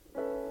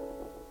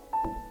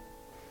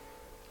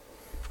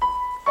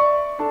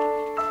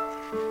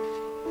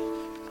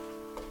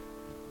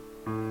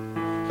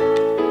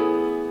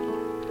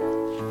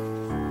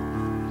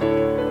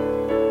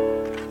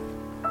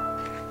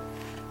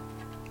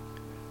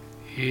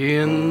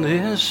In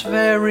this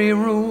very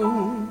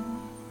room,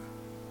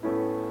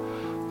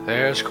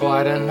 there's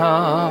quite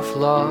enough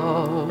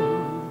love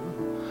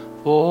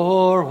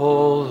for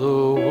all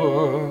the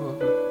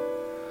world.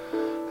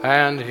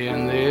 And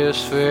in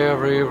this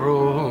very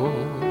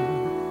room,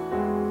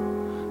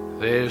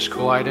 there's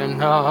quite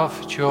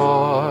enough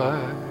joy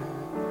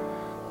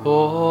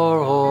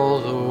for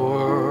all the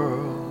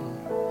world.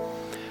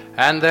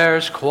 And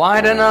there's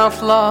quite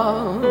enough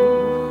love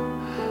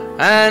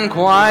and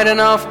quite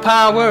enough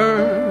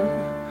power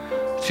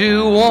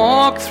to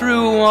walk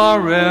through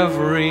our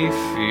every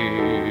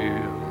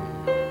field.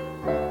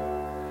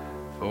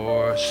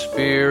 For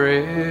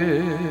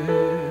Spirit,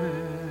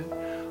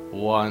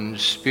 one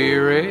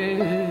Spirit,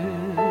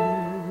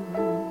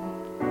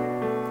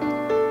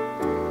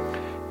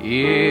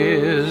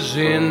 is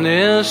in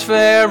this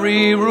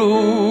very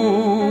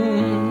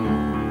room.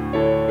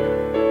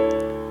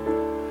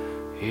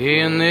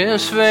 In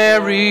this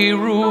very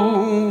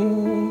room.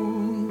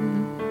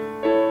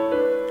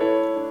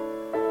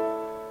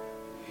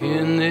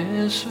 In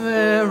this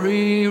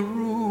very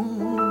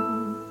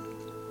room.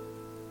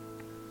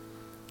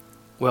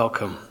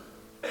 Welcome.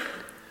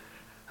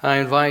 I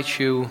invite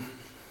you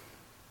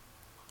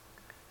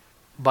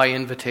by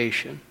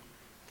invitation,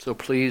 so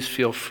please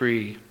feel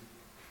free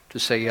to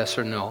say yes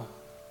or no.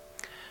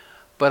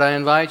 But I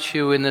invite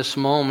you in this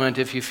moment,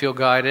 if you feel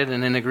guided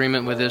and in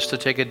agreement with this, to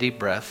take a deep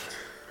breath.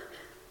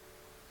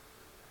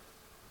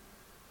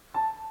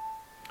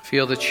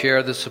 Feel the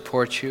chair that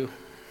supports you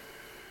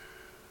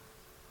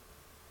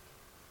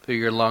through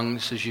your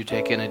lungs as you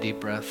take in a deep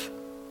breath.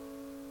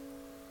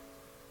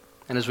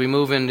 And as we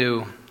move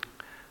into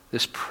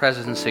this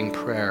presencing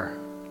prayer,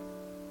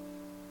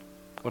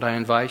 what I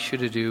invite you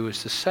to do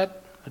is to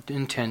set an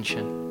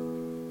intention,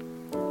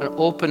 an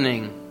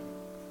opening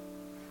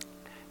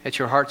at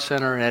your heart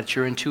center and at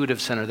your intuitive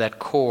center, that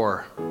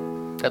core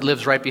that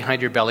lives right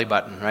behind your belly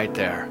button, right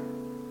there.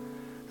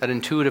 That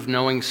intuitive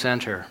knowing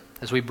center.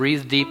 As we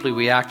breathe deeply,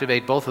 we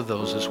activate both of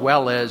those as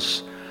well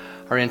as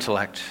our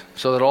intellect,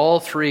 so that all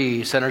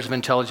three centers of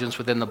intelligence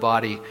within the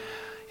body,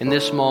 in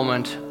this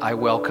moment, I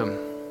welcome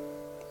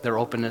their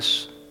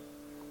openness,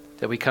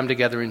 that we come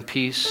together in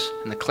peace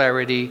and the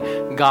clarity,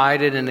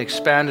 guided and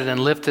expanded and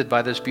lifted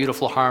by this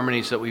beautiful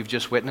harmonies that we've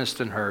just witnessed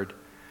and heard,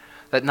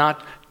 that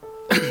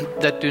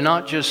do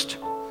not just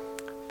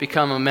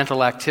become a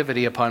mental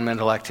activity upon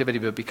mental activity,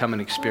 but become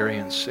an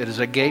experience. It is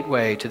a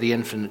gateway to the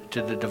infinite,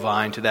 to the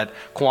divine, to that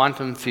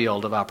quantum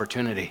field of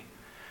opportunity.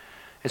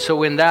 And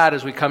so in that,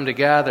 as we come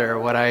together,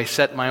 what I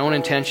set my own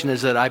intention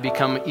is that I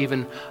become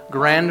even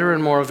grander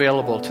and more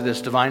available to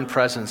this divine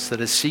presence that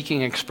is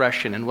seeking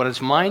expression. And what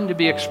is mine to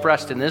be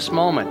expressed in this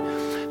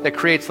moment that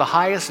creates the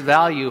highest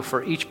value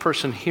for each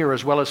person here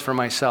as well as for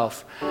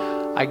myself,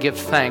 I give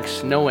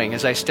thanks, knowing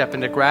as I step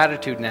into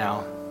gratitude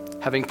now,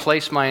 having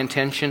placed my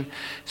intention,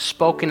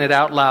 spoken it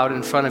out loud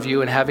in front of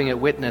you and having it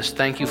witnessed,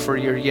 thank you for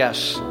your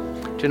yes.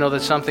 To know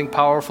that something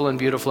powerful and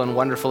beautiful and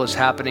wonderful is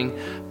happening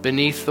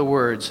beneath the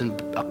words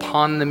and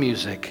upon the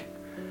music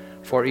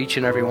for each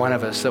and every one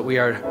of us, that we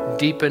are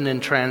deepened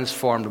and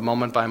transformed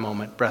moment by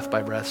moment, breath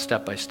by breath,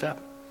 step by step.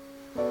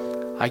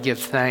 I give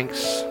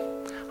thanks.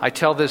 I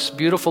tell this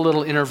beautiful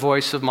little inner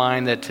voice of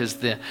mine that is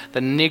the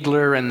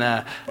niggler and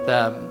the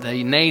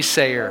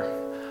naysayer.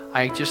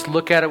 I just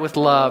look at it with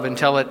love and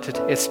tell it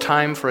it's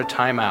time for a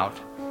timeout.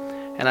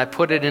 And I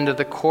put it into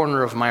the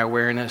corner of my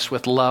awareness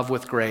with love,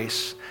 with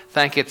grace.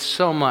 Thank it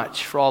so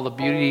much for all the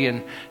beauty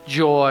and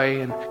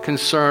joy and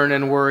concern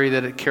and worry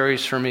that it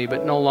carries for me,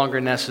 but no longer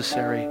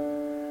necessary.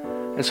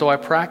 And so I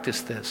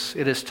practice this.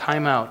 It is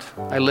time out.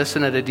 I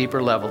listen at a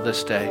deeper level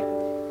this day,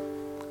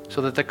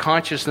 so that the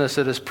consciousness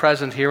that is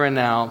present here and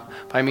now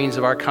by means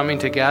of our coming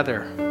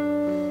together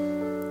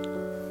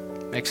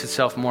makes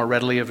itself more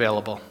readily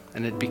available,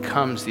 and it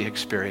becomes the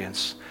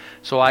experience.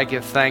 So I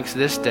give thanks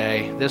this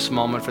day, this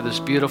moment, for this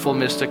beautiful,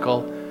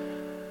 mystical,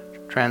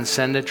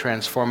 transcendent,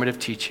 transformative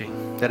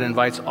teaching that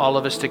invites all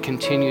of us to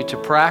continue to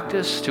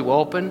practice, to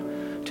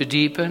open, to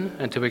deepen,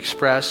 and to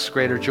express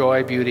greater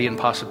joy, beauty, and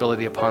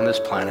possibility upon this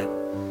planet.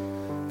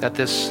 That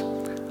this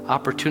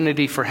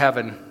opportunity for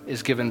heaven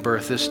is given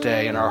birth this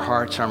day in our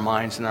hearts, our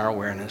minds, and our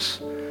awareness.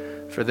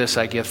 For this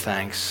I give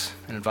thanks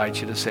and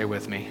invite you to say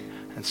with me,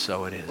 and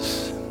so it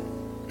is.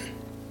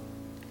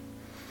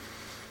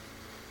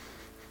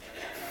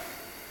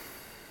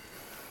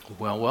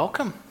 Well,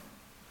 welcome.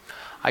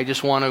 I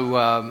just want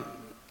to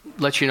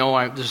let you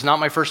know this is not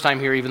my first time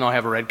here, even though I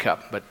have a red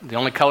cup. But the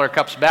only color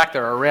cups back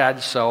there are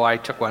red, so I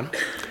took one.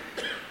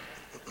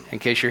 In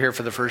case you're here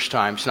for the first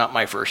time, it's not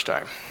my first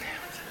time.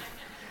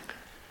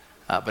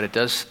 But it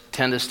does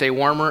tend to stay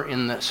warmer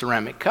in the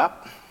ceramic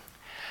cup.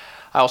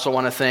 I also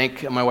want to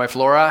thank my wife,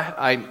 Laura.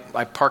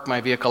 I parked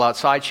my vehicle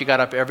outside. She got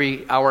up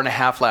every hour and a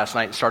half last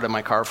night and started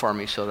my car for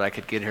me so that I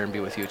could get here and be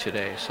with you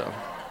today. So, isn't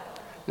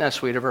that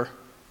sweet of her?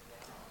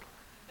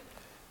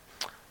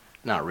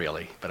 Not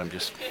really, but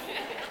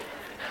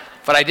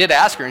but I did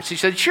ask her, and she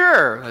said,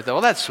 sure. I thought,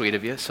 well, that's sweet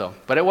of you.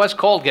 But it was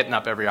cold getting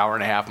up every hour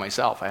and a half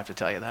myself, I have to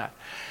tell you that.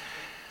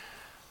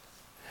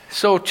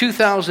 So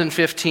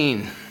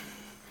 2015,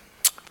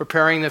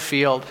 preparing the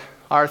field.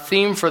 Our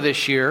theme for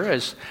this year,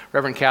 as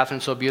Reverend Catherine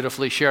so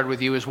beautifully shared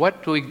with you, is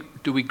what do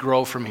we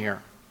grow from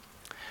here?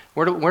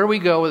 Where do we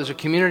go as a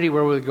community?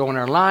 Where will we go in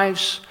our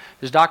lives?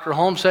 As Dr.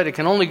 Holmes said, it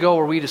can only go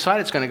where we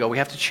decide it's going to go. We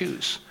have to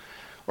choose.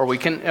 Or we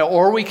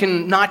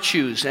can not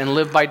choose and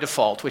live by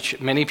default, which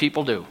many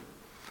people do.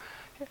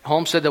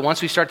 Holmes said that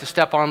once we start to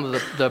step onto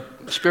the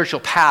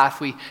spiritual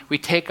path, we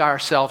take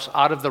ourselves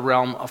out of the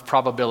realm of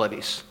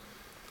probabilities,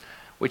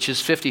 which is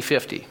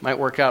 50-50. Might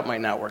work out,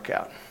 might not work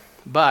out.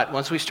 But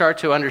once we start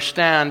to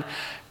understand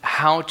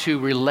how to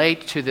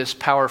relate to this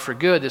power for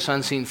good, this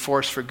unseen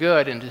force for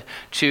good, and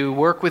to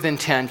work with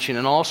intention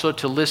and also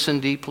to listen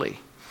deeply.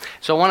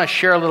 So I want to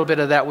share a little bit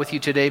of that with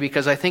you today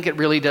because I think it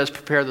really does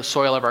prepare the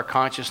soil of our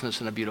consciousness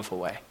in a beautiful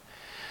way.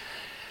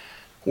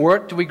 Where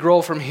do we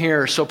grow from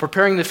here? So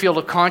preparing the field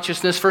of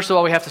consciousness, first of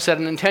all, we have to set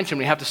an intention.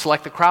 We have to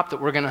select the crop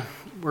that we're going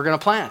to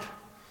plant.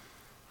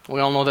 We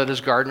all know that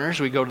as gardeners,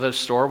 we go to the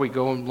store,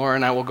 Laura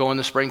and I will go in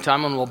the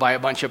springtime and we'll buy a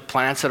bunch of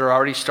plants that are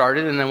already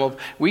started, and then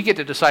we get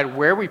to decide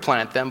where we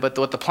plant them, but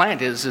what the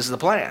plant is the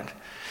plant.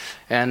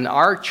 And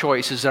our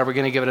choice is, are we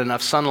going to give it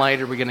enough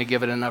sunlight, are we going to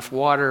give it enough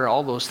water,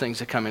 all those things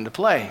that come into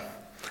play.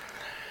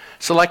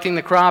 Selecting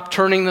the crop,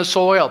 turning the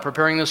soil,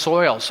 preparing the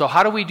soil. So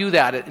how do we do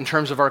that in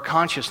terms of our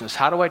consciousness?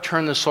 How do I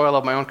turn the soil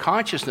of my own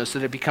consciousness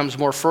that it becomes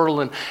more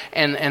fertile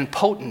and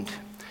potent?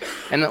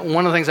 And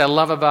one of the things I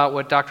love about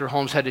what Dr.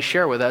 Holmes had to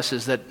share with us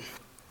is that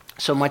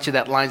so much of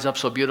that lines up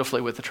so beautifully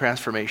with the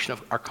transformation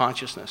of our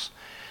consciousness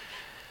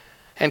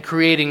and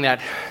creating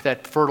that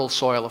fertile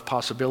soil of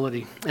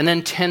possibility. And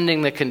then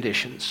tending the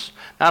conditions.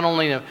 Not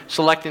only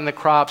selecting the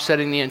crop,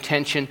 setting the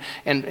intention,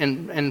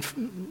 and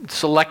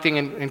selecting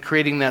and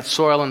creating that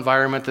soil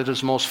environment that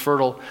is most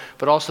fertile,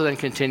 but also then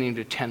continuing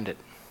to tend it.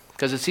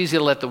 Because it's easy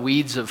to let the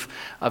weeds of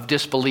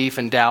disbelief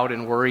and doubt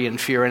and worry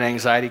and fear and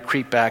anxiety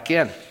creep back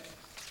in.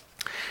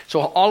 So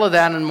all of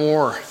that and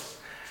more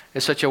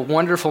is such a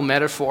wonderful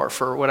metaphor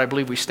for what I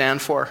believe we stand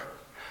for.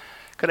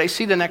 Could I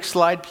see the next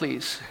slide,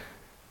 please?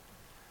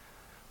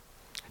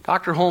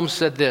 Dr. Holmes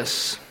said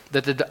this,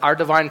 that our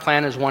divine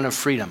plan is one of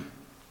freedom.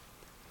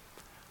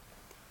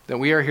 That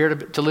we are here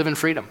to live in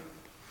freedom.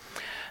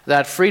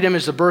 That freedom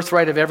is the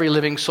birthright of every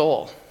living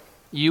soul.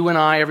 You and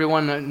I,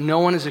 everyone, no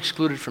one is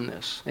excluded from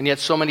this. And yet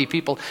so many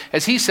people,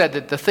 as he said,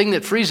 that the thing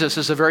that frees us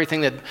is the very thing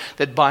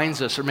that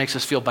binds us or makes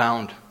us feel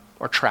bound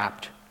or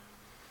trapped.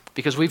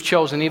 Because we've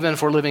chosen, even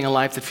if we're living a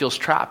life that feels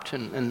trapped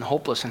and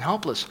hopeless and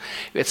helpless,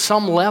 at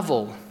some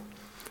level,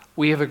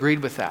 we have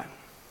agreed with that.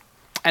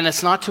 And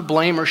it's not to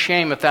blame or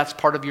shame if that's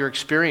part of your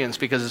experience,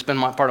 because it's been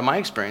part of my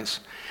experience.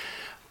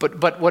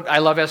 But what I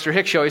love Esther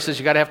Hicks show, he says,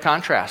 you got to have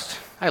contrast.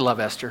 I love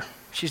Esther.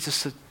 She's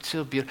just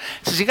so beautiful.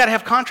 He says, you got to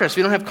have contrast. If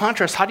you don't have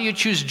contrast, how do you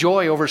choose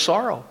joy over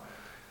sorrow?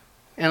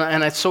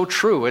 And it's so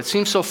true. It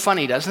seems so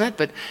funny, doesn't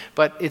it?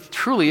 But it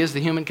truly is the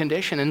human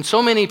condition. And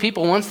so many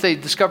people, once they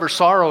discover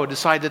sorrow,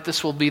 decide that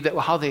this will be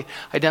how they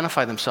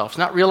identify themselves,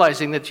 not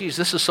realizing that, geez,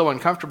 this is so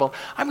uncomfortable.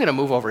 I'm going to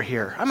move over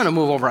here. I'm going to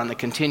move over on the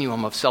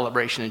continuum of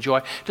celebration and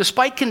joy,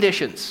 despite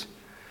conditions.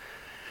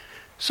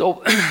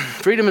 So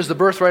freedom is the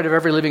birthright of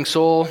every living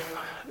soul.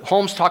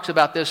 Holmes talks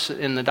about this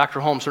in the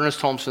Dr. Holmes,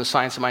 Ernest Holmes, in the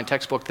Science of Mind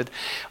textbook,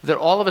 that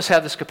all of us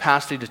have this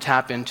capacity to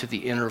tap into the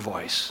inner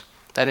voice.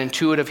 That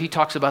intuitive, he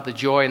talks about the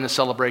joy and the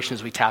celebration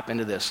as we tap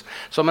into this.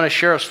 So I'm going to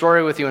share a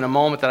story with you in a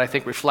moment that I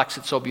think reflects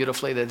it so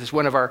beautifully. That is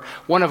one of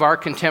our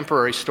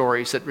contemporary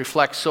stories that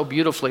reflects so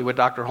beautifully what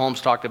Dr. Holmes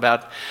talked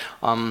about,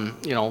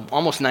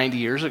 almost 90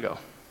 years ago.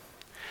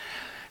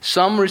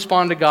 Some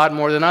respond to God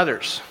more than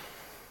others.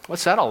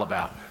 What's that all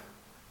about?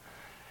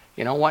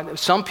 You know what?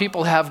 Some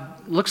people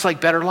have, looks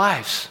like better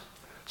lives.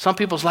 Some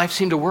people's lives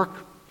seem to work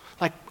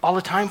like all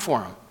the time for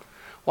them.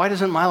 Why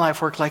doesn't my life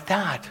work like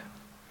that?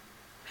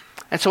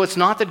 And so it's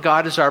not that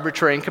God is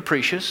arbitrary and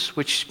capricious,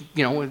 which,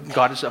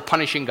 God is a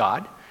punishing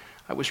God.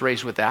 I was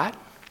raised with that.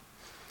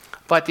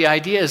 But the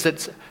idea is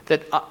that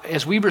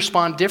as we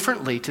respond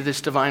differently to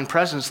this divine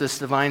presence,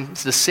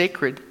 the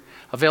sacred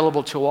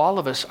available to all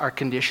of us, our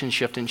conditions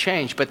shift and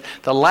change. But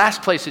the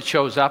last place it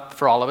shows up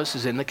for all of us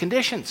is in the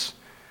conditions.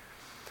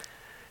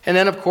 And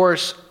then, of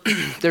course,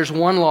 there's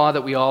one law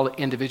that we all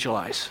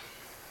individualize.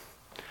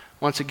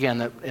 Once again,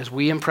 that as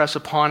we impress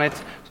upon it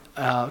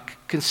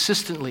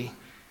consistently,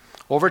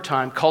 over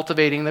time,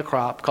 cultivating the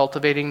crop,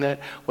 cultivating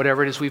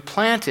whatever it is we've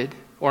planted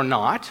or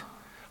not,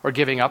 or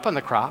giving up on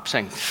the crop,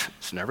 saying,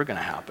 it's never going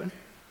to happen.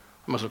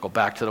 I must go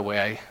back to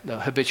the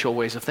habitual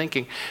ways of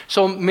thinking.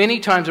 So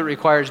many times it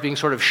requires being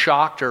sort of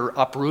shocked or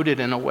uprooted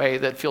in a way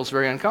that feels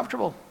very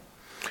uncomfortable.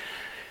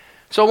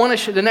 So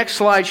the next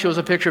slide shows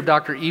a picture of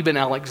Dr. Eben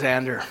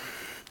Alexander,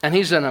 and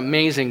he's an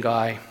amazing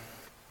guy.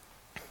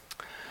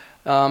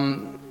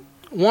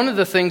 One of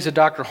the things that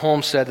Dr.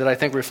 Holmes said that I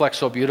think reflects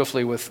so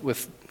beautifully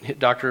with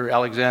Dr.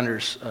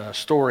 Alexander's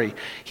story,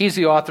 he's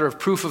the author of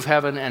Proof of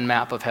Heaven and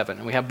Map of Heaven.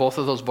 And we have both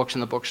of those books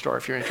in the bookstore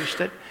if you're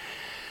interested.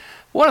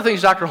 One of the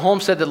things Dr.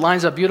 Holmes said that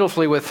lines up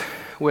beautifully with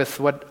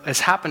what has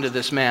happened to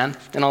this man,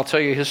 and I'll tell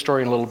you his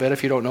story in a little bit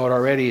if you don't know it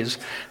already, is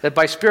that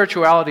by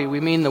spirituality we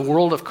mean the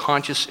world of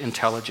conscious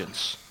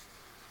intelligence.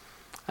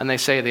 and they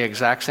say the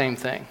exact same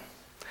thing.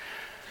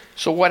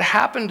 So what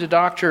happened to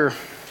Dr.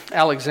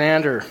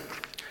 Alexander,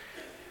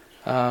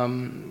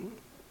 November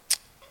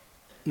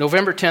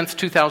 10th,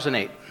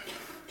 2008,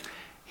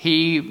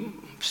 he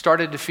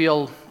started to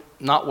feel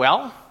not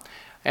well,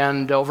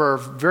 and over a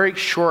very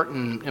short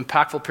and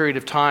impactful period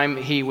of time,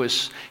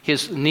 his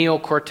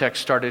neocortex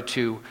started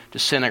to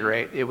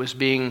disintegrate. It was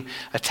being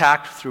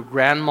attacked through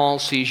grand mal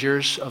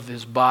seizures of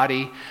his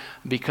body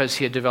because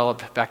he had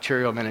developed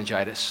bacterial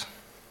meningitis.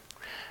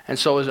 And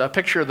so there's a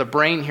picture of the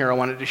brain here I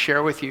wanted to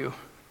share with you.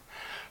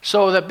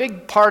 So the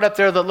big part up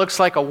there that looks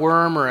like a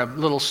worm or a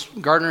little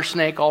gardener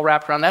snake all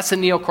wrapped around, that's the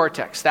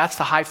neocortex. That's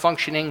the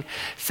high-functioning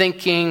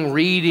thinking,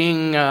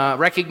 reading,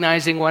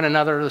 recognizing one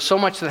another. There's so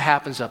much that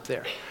happens up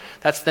there.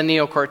 That's the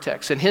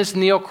neocortex. And his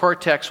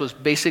neocortex was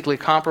basically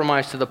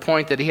compromised to the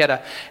point that he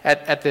had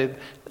at the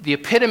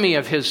epitome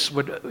of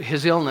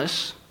his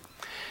illness,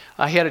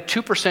 he had a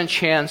 2%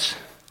 chance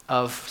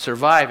of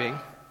surviving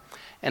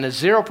and a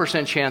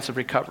 0% chance of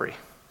recovery.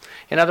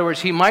 In other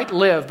words, he might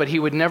live, but he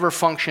would never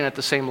function at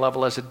the same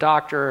level as a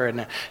doctor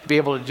and be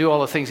able to do all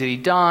the things that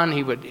he'd done.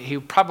 He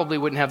probably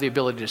wouldn't have the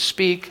ability to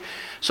speak.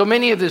 So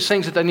many of these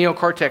things that the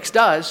neocortex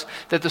does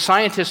that the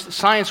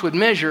science would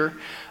measure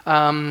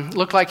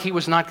looked like he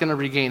was not going to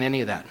regain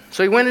any of that.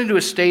 So he went into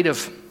a state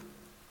of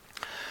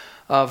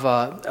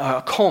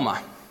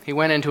coma. He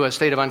went into a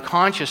state of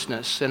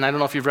unconsciousness. And I don't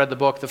know if you've read the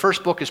book. The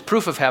first book is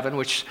Proof of Heaven,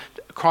 which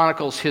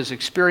chronicles his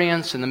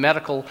experience and the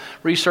medical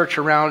research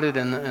around it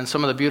and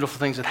some of the beautiful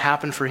things that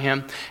happened for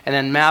him. And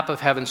then Map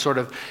of Heaven sort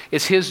of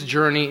is his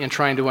journey in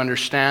trying to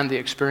understand the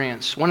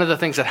experience. One of the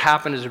things that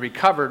happened as he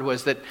recovered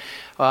was that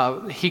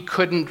he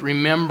couldn't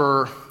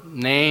remember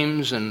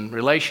names and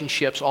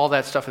relationships. All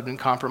that stuff had been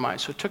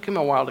compromised. So it took him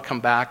a while to come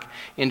back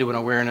into an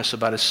awareness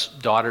about his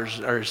daughters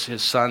or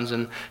his sons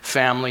and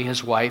family,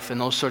 his wife,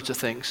 and those sorts of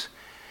things.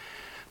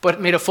 But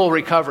made a full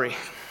recovery.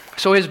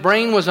 So his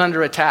brain was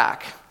under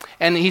attack.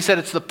 And he said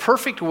it's the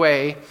perfect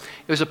way,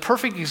 it was a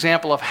perfect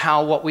example of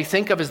how what we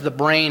think of as the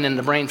brain and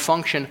the brain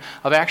function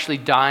of actually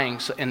dying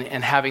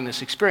and having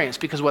this experience.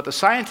 Because what the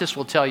scientists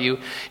will tell you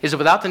is that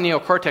without the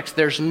neocortex,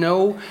 there's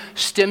no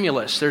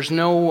stimulus, there's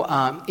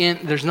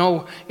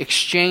no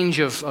exchange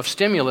of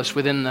stimulus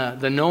within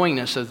the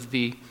knowingness of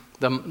the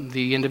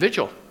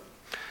individual.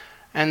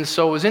 And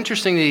so it was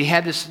interesting that he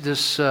had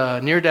this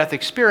near-death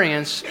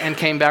experience and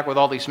came back with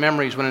all these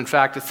memories when, in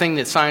fact, the thing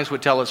that science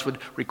would tell us would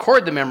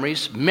record the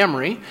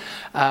memory,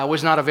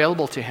 was not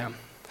available to him.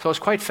 So it's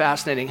quite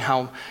fascinating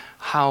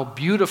how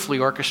beautifully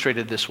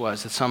orchestrated this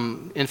was, that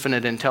some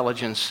infinite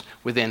intelligence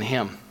within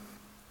him.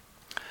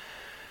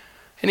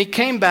 And he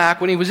came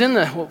back when he was in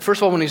first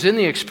of all, when he was in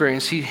the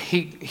experience,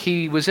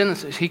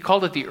 he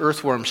called it the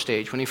earthworm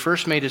stage. When he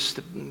first he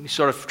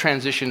sort of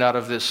transitioned out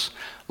of this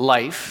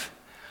life,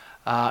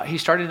 he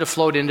started to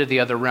float into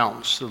the other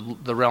realms,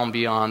 the realm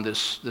beyond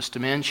this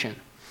dimension.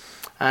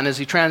 And as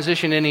he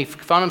transitioned in, he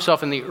found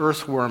himself in the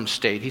earthworm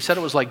state. He said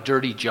it was like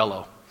dirty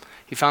jello.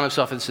 He found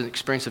himself in this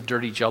experience of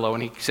dirty jello,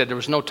 and he said there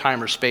was no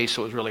time or space,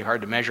 so it was really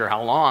hard to measure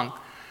how long.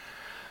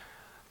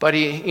 But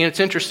it's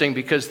interesting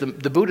because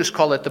the Buddhists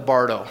call it the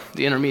bardo,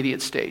 the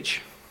intermediate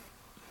stage.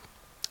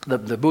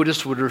 The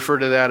Buddhists would refer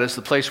to that as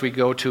the place we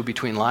go to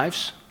between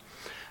lives.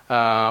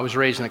 I was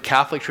raised in a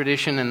Catholic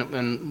tradition,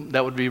 and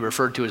that would be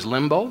referred to as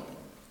limbo.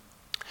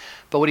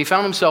 But what he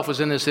found himself was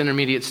in this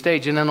intermediate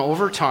stage, and then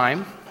over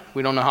time,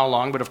 we don't know how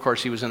long, but of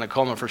course he was in a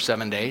coma for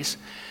 7 days,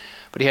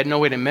 but he had no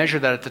way to measure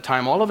that at the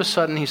time. All of a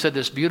sudden, he said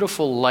this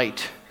beautiful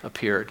light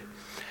appeared,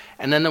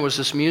 and then there was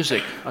this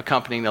music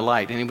accompanying the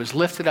light, and he was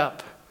lifted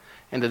up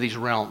into these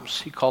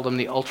realms. He called them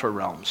the ultra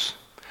realms,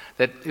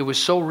 that it was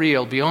so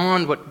real,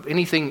 beyond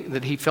anything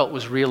that he felt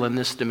was real in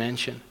this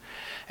dimension.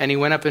 And he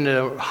went up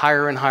into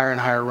higher and higher and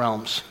higher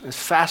realms. It's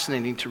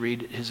fascinating to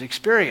read his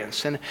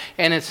experience. And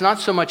it's not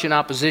so much in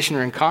opposition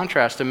or in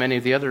contrast to many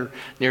of the other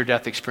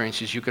near-death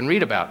experiences you can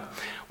read about.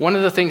 One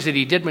of the things that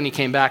he did when he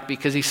came back,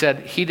 because he said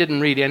he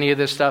didn't read any of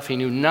this stuff, he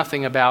knew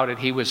nothing about it.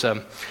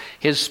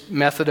 His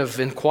method of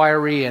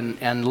inquiry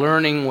and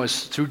learning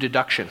was through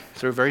deduction,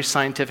 through a very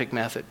scientific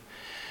method.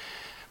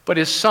 But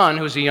his son,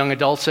 who was a young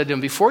adult, said to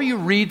him, before you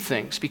read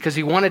things, because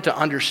he wanted to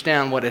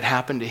understand what had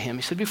happened to him,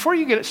 he said, before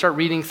you start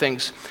reading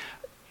things,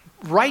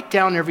 write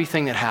down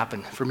everything that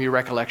happened from your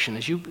recollection.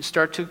 As you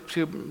start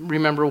to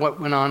remember what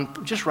went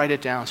on, just write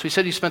it down. So he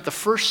said he spent the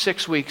first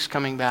 6 weeks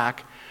coming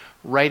back,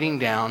 writing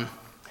down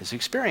his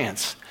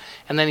experience.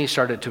 And then he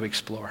started to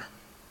explore.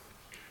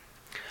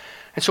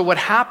 And so what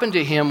happened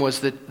to him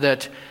was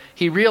that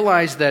he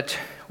realized that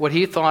what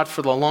he thought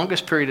for the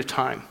longest period of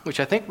time, which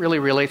I think really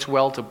relates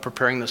well to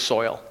preparing the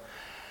soil.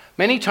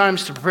 Many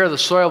times to prepare the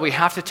soil, we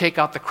have to take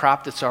out the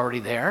crop that's already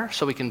there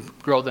so we can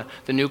grow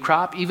the new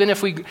crop. Even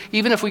if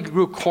we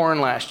grew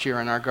corn last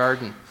year in our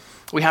garden,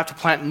 we have to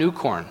plant new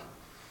corn.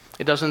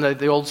 It doesn't,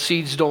 the old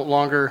seeds don't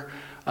longer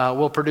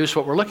will produce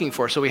what we're looking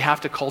for. So we have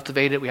to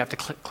cultivate it, we have to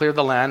clear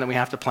the land, and we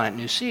have to plant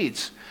new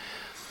seeds.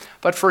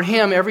 But for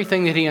him,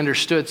 everything that he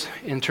understood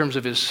in terms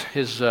of his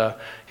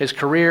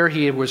career,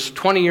 he was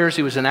 20 years,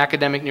 he was an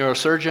academic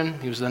neurosurgeon.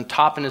 He was on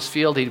top in his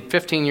field. He had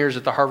 15 years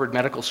at the Harvard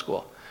Medical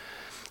School.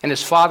 And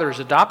his father, his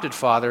adopted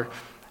father,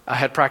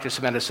 had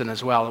practiced medicine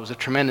as well. It was a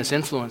tremendous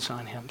influence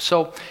on him.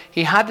 So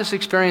he had this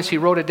experience, he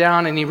wrote it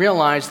down, and he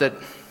realized that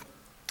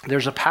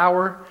there's a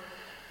power,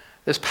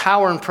 this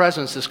power and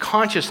presence, this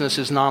consciousness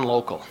is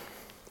non-local.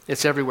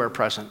 It's everywhere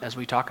present, as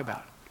we talk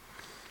about.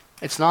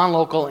 It's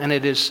non-local, and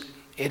it is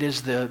at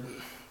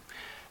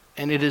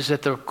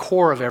the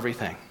core of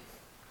everything.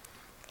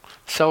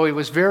 So it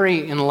was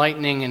very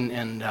enlightening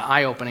and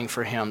eye-opening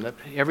for him that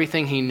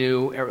everything he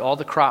knew, all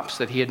the crops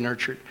that he had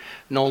nurtured,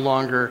 no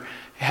longer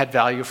had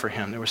value for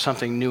him. There was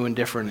something new and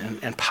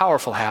different and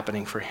powerful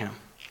happening for him.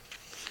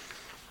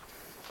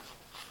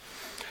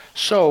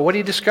 So what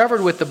he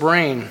discovered with the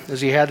brain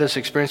as he had this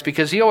experience,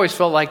 because he always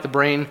felt like the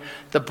brain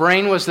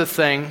was the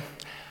thing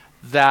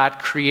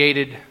that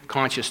created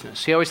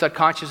consciousness. He always thought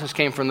consciousness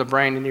came from the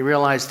brain, and he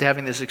realized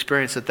having this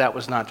experience that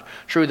was not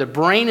true. The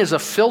brain is a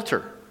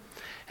filter,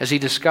 as he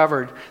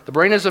discovered. The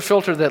brain is a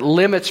filter that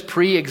limits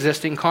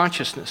pre-existing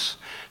consciousness.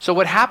 So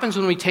what happens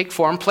when we take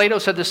form, Plato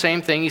said the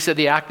same thing. He said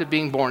the act of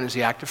being born is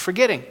the act of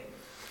forgetting.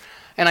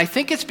 And I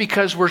think it's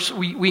because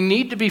we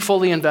need to be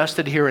fully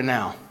invested here and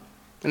now.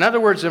 In other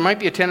words, there might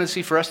be a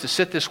tendency for us to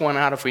sit this one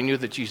out if we knew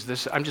that,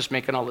 geez, I'm just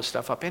making all this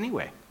stuff up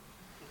anyway.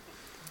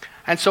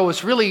 And so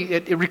it's really,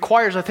 it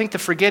requires, I think the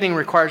forgetting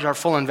requires our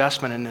full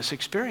investment in this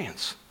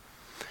experience.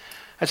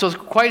 And so it's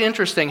quite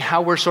interesting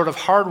how we're sort of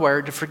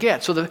hardwired to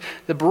forget. So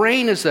the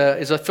brain is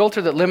a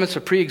filter that limits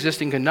a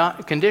pre-existing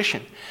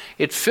condition.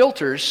 It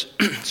filters,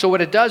 so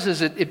what it does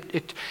is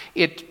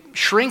it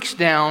shrinks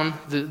down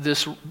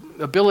this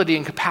ability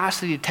and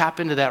capacity to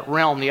tap into that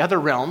realm. The other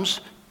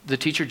realms, the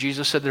teacher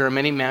Jesus said, there are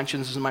many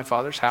mansions in my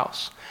Father's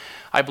house.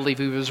 I believe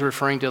he was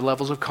referring to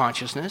levels of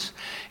consciousness.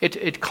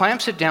 It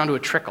clamps it down to a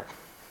trickle.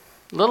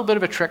 A little bit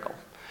of a trickle.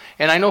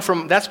 And I know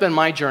that's been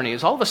my journey,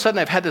 is all of a sudden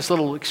I've had this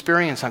little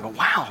experience. I go,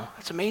 wow,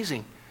 that's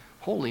amazing.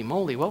 Holy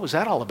moly, what was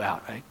that all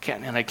about? I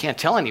can't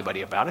tell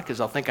anybody about it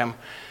because I'll think I'm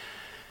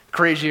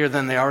crazier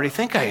than they already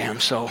think I am.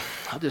 So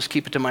I'll just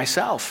keep it to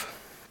myself.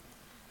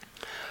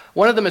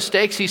 One of the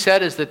mistakes he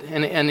said is that,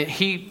 and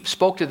he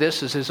spoke to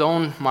this as his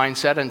own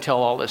mindset until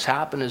all this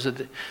happened, is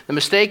that the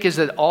mistake is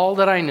that all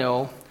that I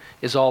know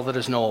is all that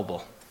is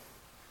knowable.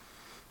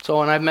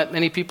 So, and I've met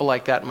many people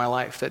like that in my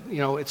life, that,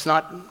 it's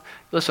not,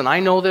 listen, I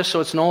know this, so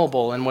it's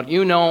knowable, and what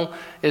you know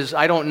is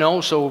I don't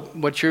know, so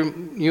what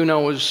you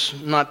know is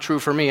not true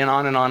for me, and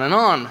on and on and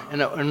on.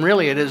 And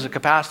really it is a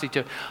capacity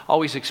to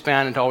always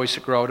expand and to always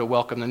grow, to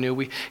welcome the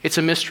new. It's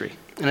a mystery,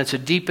 and it's a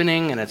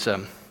deepening, and it's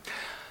a...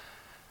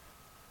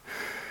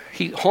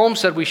 Holmes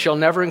said we shall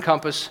never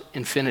encompass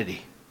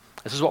infinity.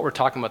 This is what we're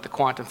talking about, the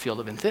quantum field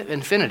of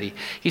infinity.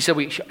 He said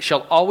we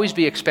shall always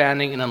be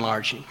expanding and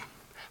enlarging.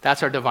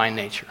 That's our divine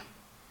nature.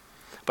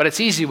 But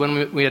it's easy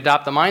when we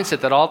adopt the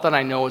mindset that all that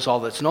I know is all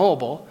that's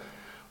knowable.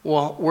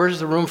 Well, where's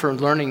the room for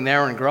learning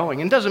there and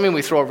growing? And it doesn't mean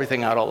we throw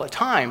everything out all the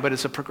time, but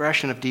it's a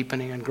progression of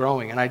deepening and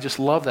growing. And I just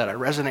love that. I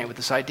resonate with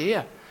this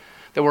idea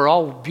that we're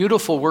all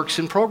beautiful works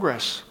in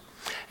progress.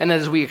 And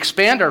as we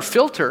expand our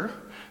filter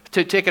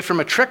to take it from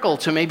a trickle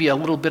to maybe a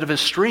little bit of a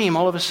stream,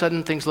 all of a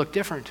sudden things look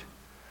different.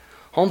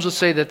 Holmes would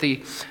say that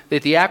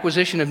the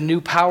acquisition of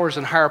new powers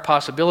and higher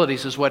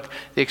possibilities is what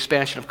the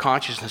expansion of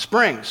consciousness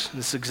brings.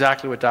 This is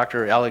exactly what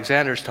Dr.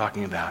 Alexander is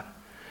talking about.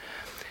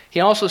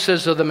 He also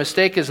says, though the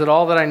mistake is that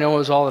all that I know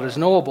is all that is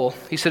knowable,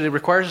 he said it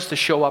requires us to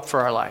show up for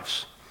our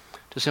lives,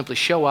 to simply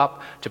show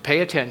up, to pay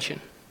attention,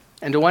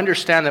 and to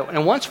understand that.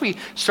 And once we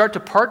start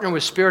to partner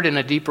with Spirit in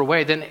a deeper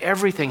way, then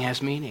everything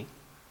has meaning.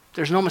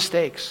 There's no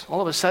mistakes.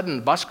 All of a sudden,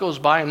 the bus goes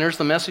by and there's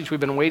the message we've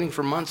been waiting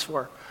for months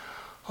for.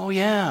 Oh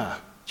yeah.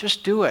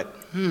 Just do it.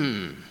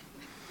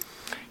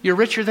 You're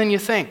richer than you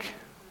think.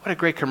 What a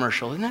great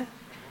commercial, isn't it?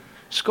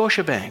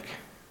 Scotiabank.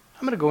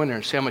 I'm going to go in there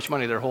and see how much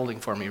money they're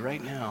holding for me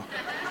right now.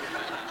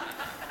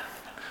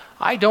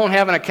 I don't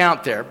have an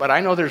account there, but I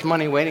know there's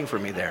money waiting for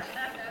me there.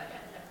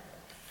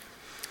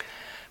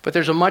 But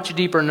there's a much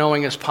deeper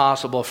knowing as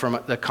possible from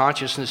the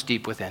consciousness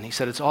deep within. He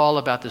said it's all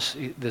about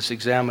this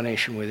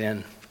examination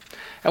within.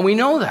 And we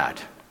know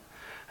that.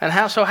 And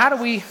how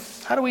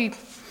do we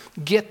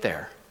get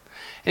there?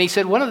 And he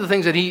said one of the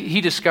things that he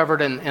discovered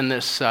in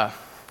this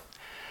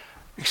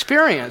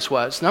experience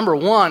was, number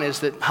one,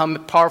 is that how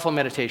powerful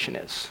meditation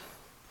is.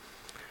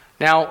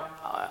 Now,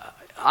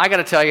 I got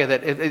to tell you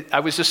that I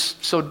was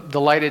just so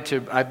delighted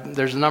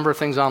there's a number of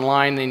things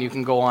online, and you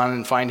can go on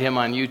and find him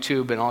on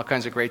YouTube and all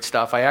kinds of great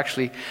stuff. I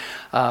actually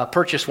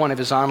purchased one of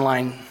his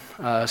online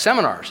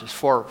seminars, his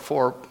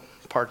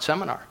four-part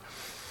seminar.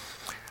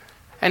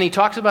 And he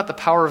talks about the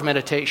power of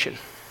meditation.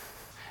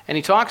 And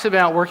he talks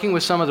about working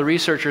with some of the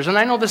researchers, and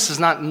I know this is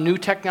not new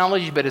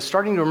technology, but it's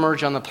starting to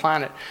emerge on the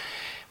planet.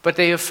 But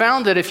they have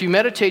found that if you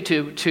meditate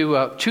to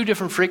two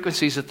different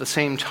frequencies at the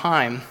same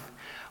time,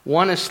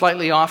 one is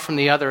slightly off from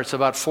the other. It's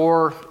about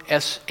 4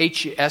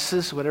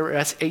 SHZs, whatever,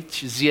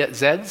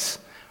 SHZs,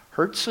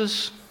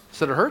 hertzes.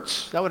 Is it a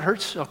hertz? Is that what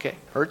hertz? Okay,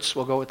 hertz,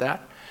 we'll go with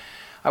that.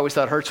 I always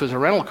thought Hertz was a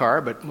rental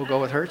car, but we'll go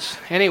with Hertz.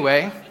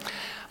 Anyway,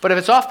 but if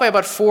it's off by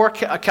about 4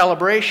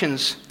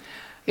 calibrations,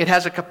 it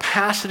has a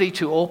capacity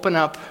to open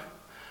up,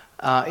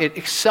 it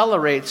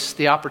accelerates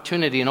the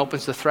opportunity and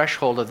opens the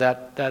threshold of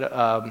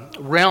that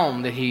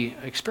realm that he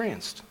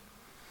experienced.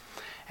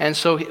 And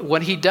so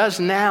what he does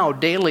now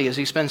daily is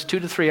he spends 2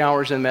 to 3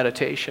 hours in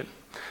meditation,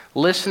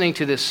 listening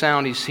to this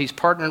sound. He's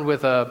partnered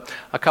with a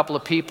couple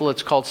of people.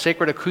 It's called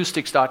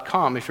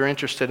sacredacoustics.com if you're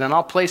interested. And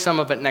I'll play some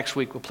of it next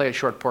week. We'll play a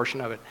short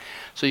portion of it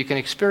so you can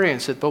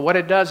experience it. But what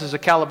it does is a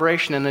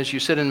calibration, and as you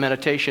sit in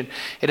meditation,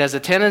 it has a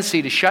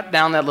tendency to shut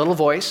down that little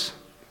voice.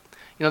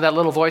 You know, that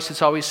little voice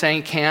that's always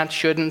saying can't,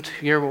 shouldn't,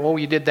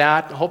 you did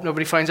that. I hope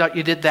nobody finds out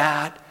you did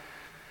that.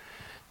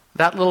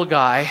 That little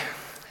guy.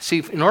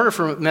 See, in order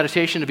for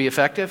meditation to be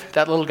effective,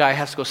 that little guy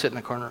has to go sit in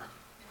the corner.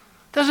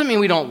 Doesn't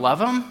mean we don't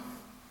love him.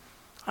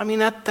 I mean,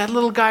 that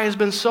little guy has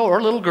been or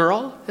little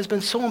girl has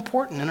been so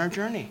important in our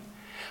journey.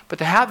 But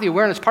to have the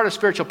awareness, part of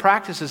spiritual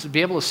practice is to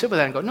be able to sit with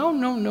that and go, no,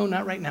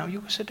 not right now.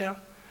 You go sit down.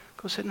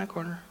 Go sit in that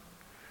corner.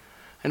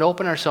 And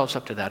open ourselves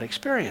up to that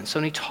experience.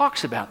 And he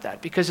talks about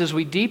that because as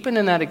we deepen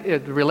in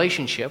that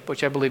relationship,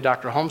 which I believe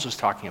Dr. Holmes was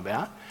talking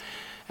about,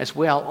 as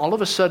well, all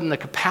of a sudden the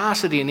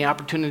capacity and the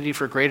opportunity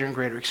for greater and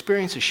greater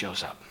experiences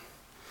shows up.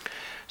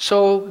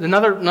 So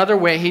another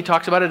way he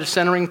talks about it is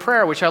centering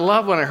prayer, which I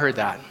love when I heard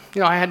that.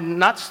 You know, I had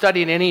not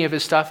studied any of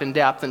his stuff in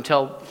depth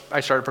until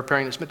I started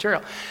preparing this material.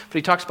 But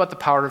he talks about the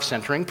power of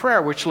centering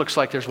prayer, which looks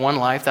like there's one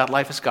life, that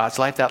life is God's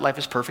life, that life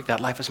is perfect,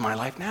 that life is my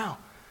life now.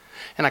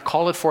 And I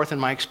call it forth in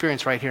my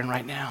experience right here and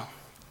right now.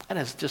 That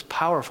is just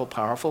powerful,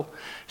 powerful,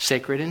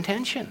 sacred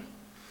intention.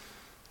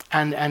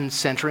 And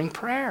centering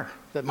prayer,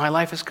 that my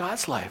life is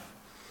God's life,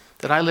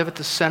 that I live at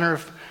the center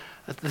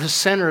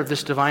of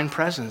this divine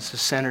presence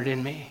is centered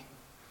in me.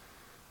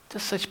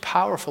 Just such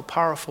powerful,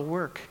 powerful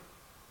work.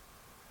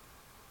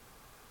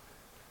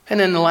 And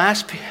then the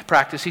last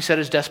practice he said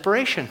is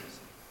desperation.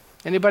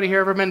 Anybody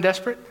here ever been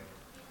desperate?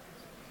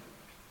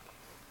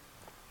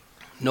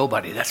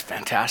 Nobody. That's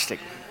fantastic.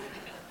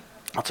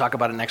 I'll talk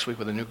about it next week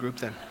with a new group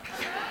then.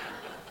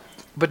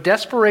 But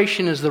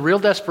the real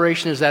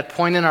desperation is that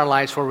point in our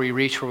lives where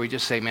we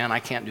just say, man, I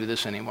can't do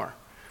this anymore.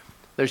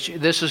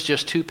 This is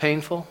just too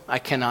painful. I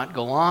cannot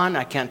go on.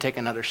 I can't take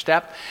another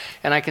step.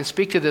 And I can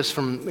speak to this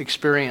from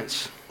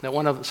experience. That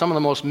some of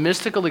the most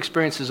mystical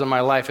experiences in my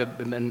life have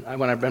been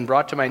when I've been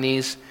brought to my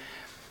knees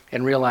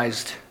and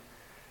realized,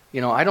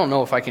 I don't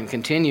know if I can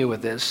continue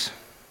with this.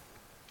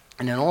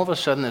 And then all of a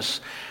sudden this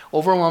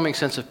overwhelming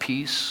sense of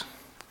peace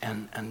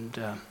and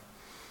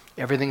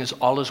everything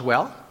all is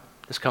well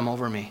has come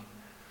over me.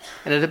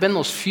 And it had been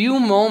those few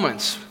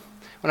moments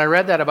when I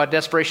read that about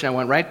desperation, I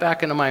went right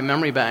back into my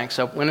memory banks.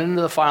 I went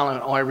into the file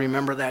and, I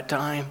remember that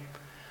time.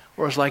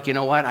 Where it was like, you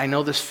know what? I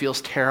know this feels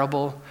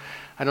terrible.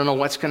 I don't know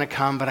what's going to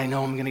come, but I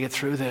know I'm going to get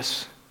through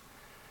this.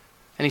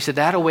 And he said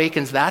that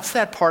awakens, that's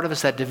that part of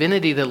us, that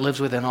divinity that lives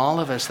within all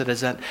of us that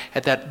is at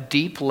that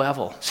deep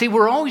level. See,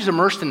 we're always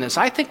immersed in this.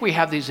 I think we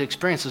have these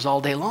experiences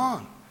all day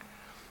long.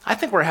 I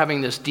think we're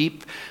having this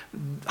deep,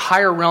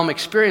 higher realm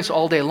experience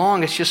all day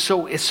long. It's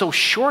so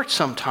short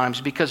sometimes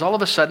because all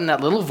of a sudden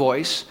that little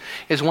voice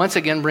is once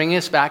again bringing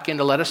us back in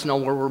to let us know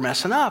where we're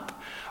messing up.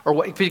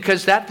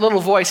 Because that little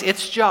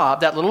voice's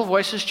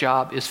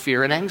job is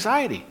fear and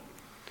anxiety.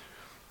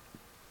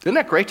 Isn't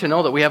that great to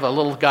know that we have a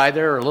little guy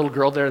there or a little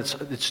girl there,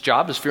 its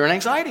job is fear and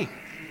anxiety?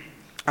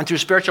 And through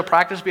spiritual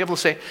practice, be able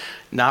to say,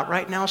 not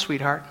right now,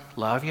 sweetheart.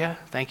 Love you.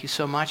 Thank you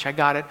so much. I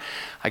got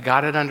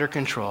it under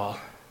control.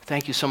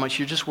 Thank you so much.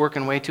 You're just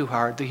working way too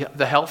hard.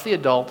 The healthy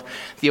adult,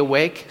 the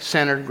awake,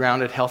 centered,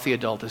 grounded, healthy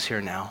adult is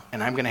here now,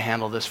 and I'm going to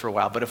handle this for a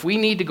while. But if we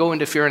need to go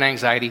into fear and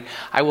anxiety,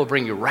 I will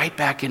bring you right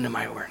back into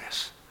my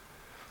awareness.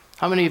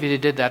 How many of you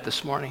did that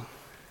this morning?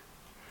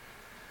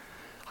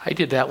 I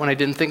did that when I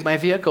didn't think my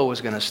vehicle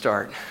was going to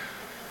start.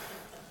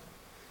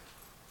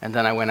 And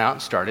then I went out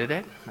and started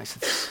it. I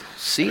said,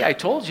 see, I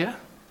told you.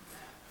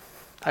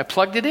 I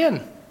plugged it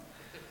in.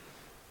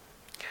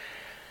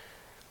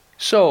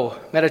 So,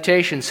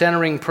 meditation,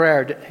 centering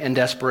prayer, and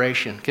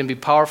desperation can be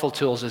powerful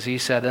tools, as he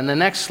said. And the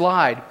next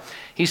slide,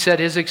 he said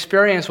his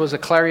experience was a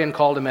clarion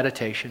call to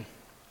meditation.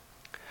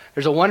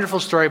 There's a wonderful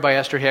story by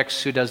Esther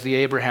Hicks, who does the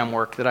Abraham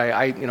work, that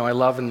I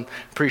love and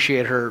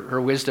appreciate her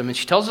wisdom. And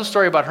she tells a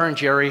story about her and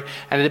Jerry,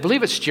 and I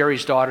believe it's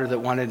Jerry's daughter that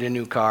wanted a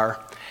new car.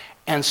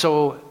 And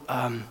so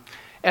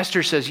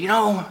Esther says,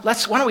 why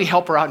don't we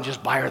help her out and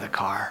just buy her the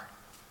car?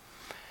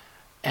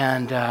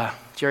 And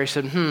Jerry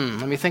said,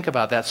 let me think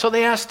about that. So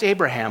they asked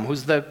Abraham,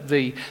 who's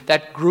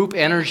that group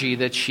energy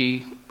that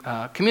she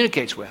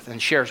communicates with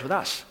and shares with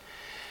us.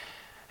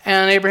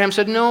 And Abraham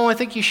said, no, I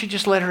think you should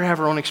just let her have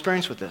her own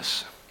experience with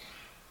this.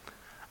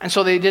 And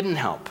so they didn't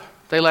help.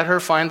 They let her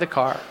find the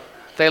car.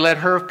 They let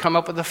her come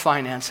up with the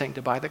financing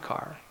to buy the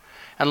car.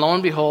 And lo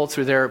and behold,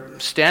 through their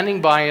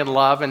standing by in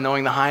love and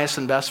knowing the highest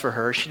and best for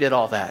her, she did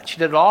all that. She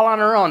did it all on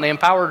her own. They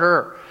empowered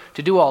her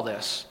to do all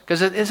this.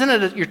 Because isn't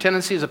it your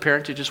tendency as a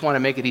parent to just want to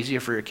make it easier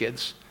for your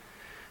kids?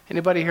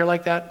 Anybody here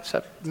like that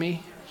except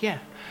me? Yeah.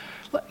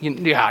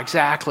 Yeah,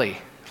 exactly.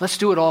 Let's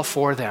do it all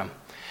for them.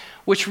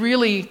 which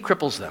really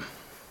cripples them.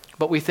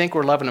 But we think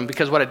we're loving them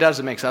because what it does,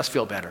 it makes us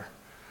feel better.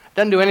 It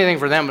doesn't do anything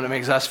for them, but it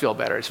makes us feel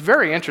better. It's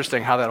very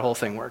interesting how that whole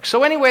thing works.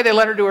 So anyway, they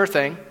let her do her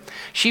thing.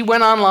 She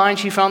went online.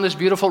 She found this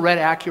beautiful red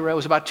Acura. It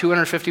was about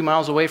 250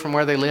 miles away from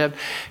where they lived.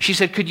 She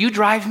said, could you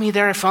drive me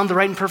there? I found the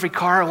right and perfect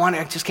car.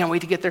 I just can't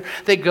wait to get there.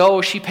 They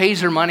go. She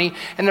pays her money,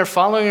 and they're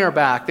following her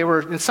back. They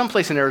were in some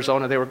place in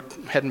Arizona. They were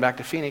heading back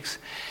to Phoenix.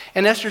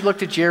 And Esther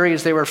looked at Jerry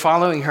as they were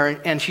following her,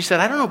 and she said,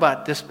 I don't know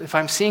about this, if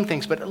I'm seeing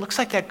things, but it looks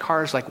like that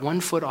car is like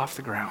 1 foot off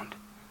the ground.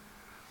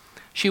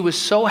 She was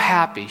so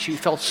happy. She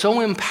felt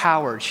so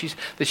empowered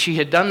that she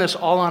had done this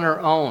all on her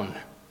own.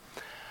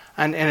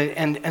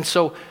 And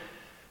so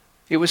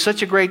it was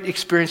such a great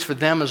experience for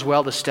them as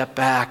well to step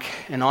back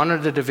and honor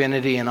the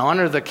divinity and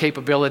honor the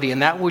capability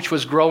and that which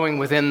was growing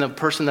within the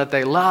person that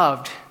they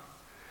loved.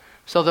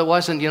 So there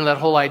wasn't, that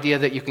whole idea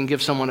that you can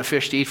give someone a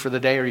fish to eat for the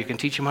day or you can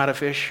teach them how to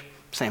fish.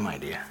 Same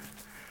idea.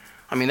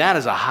 I mean, that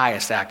is the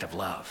highest act of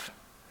love.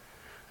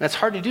 And that's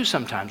hard to do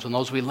sometimes when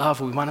those we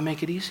love, we want to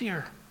make it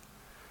easier.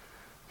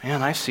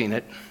 Man, I've seen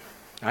it.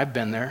 I've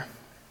been there.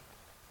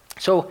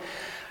 So,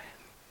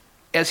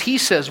 as he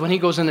says when he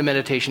goes into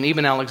meditation,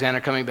 even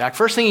Alexander coming back,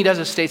 first thing he does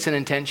is states an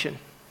intention.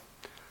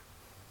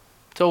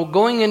 So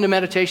going into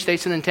meditation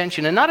states an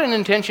intention, and not an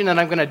intention that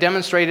I'm going to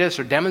demonstrate this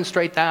or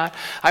demonstrate that.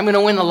 I'm going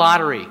to win the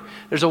lottery.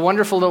 There's a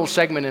wonderful little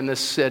segment in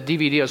this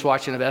DVD I was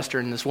watching of Esther,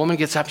 and this woman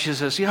gets up, she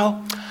says,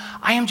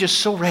 I am just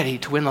so ready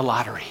to win the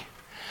lottery.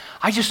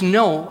 I just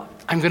know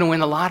I'm going to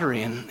win the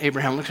lottery. And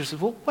Abraham looks and says,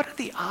 well, what are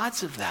the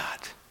odds of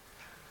that?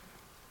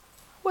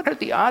 What are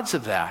the odds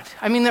of that?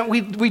 I mean, that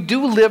we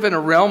do live in a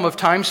realm of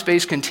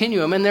time-space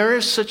continuum, and there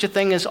is such a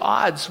thing as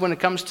odds when it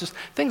comes to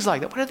things like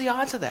that. What are the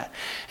odds of that?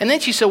 And then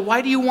she said,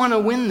 why do you want to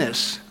win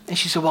this? And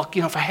she said, well,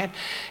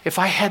 if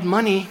I had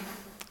money,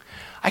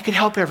 I could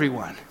help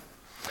everyone.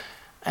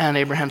 And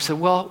Abraham said,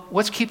 well,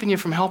 what's keeping you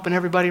from helping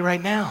everybody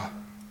right now?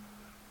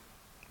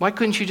 Why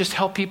couldn't you just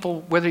help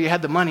people whether you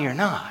had the money or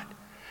not?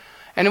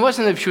 And it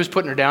wasn't that she was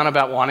putting her down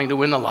about wanting to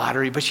win the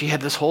lottery, but she had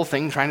this whole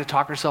thing trying to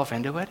talk herself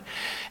into it.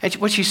 And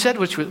what she said,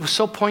 which was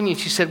so poignant,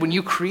 she said, when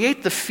you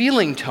create the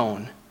feeling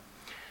tone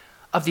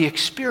of the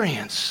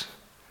experience,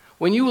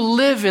 when you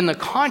live in the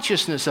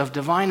consciousness of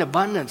divine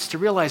abundance to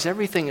realize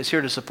everything is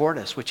here to support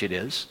us, which it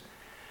is,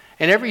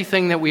 and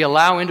everything that we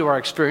allow into our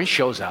experience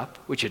shows up,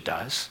 which it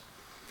does,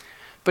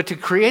 but to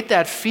create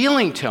that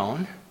feeling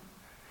tone,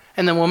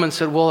 and the woman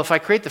said, well, if I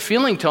create the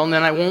feeling tone,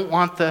 then I won't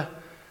want the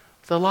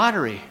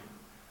lottery.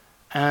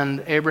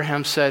 And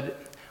Abraham said,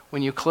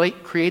 when you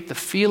create the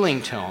feeling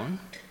tone,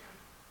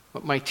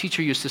 what my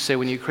teacher used to say,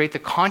 when you create the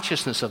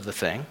consciousness of the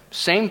thing,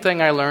 same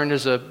thing I learned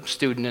as a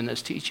student in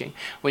this teaching,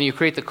 when you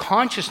create the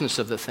consciousness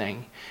of the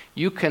thing,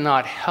 you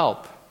cannot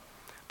help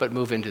but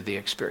move into the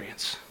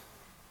experience.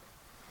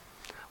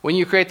 When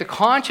you create the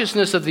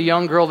consciousness of the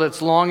young girl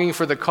that's longing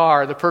for the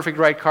car, the perfect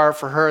right car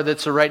for her,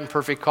 that's the right and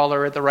perfect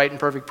color at the right and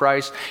perfect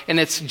price, and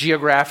it's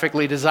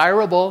geographically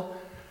desirable,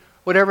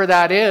 whatever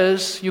that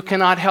is, you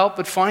cannot help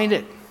but find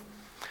it.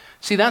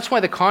 See, that's why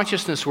the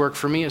consciousness work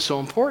for me is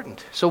so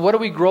important. So what do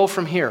we grow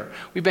from here?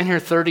 We've been here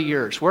 30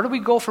 years. Where do we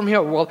go from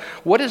here? Well,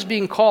 what is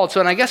being called?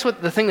 So, and I guess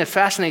the thing that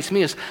fascinates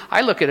me is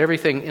I look at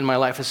everything in my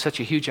life as such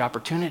a huge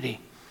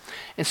opportunity.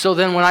 And so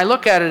then when I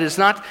look at it, it's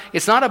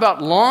not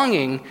about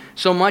longing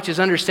so much as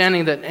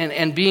understanding that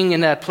and being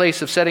in that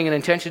place of setting an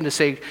intention to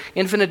say,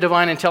 infinite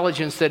divine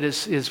intelligence that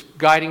is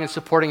guiding and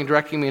supporting and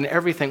directing me in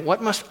everything,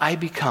 what must I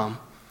become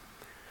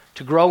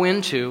to grow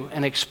into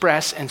and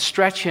express and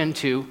stretch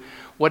into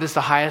what is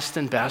the highest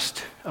and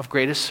best of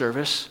greatest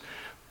service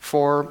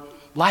for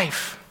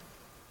life?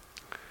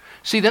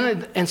 See,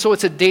 and so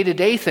it's a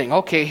day-to-day thing.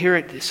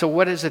 Okay, so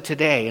what is it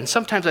today? And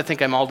sometimes I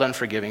think I'm all done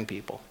forgiving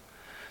people.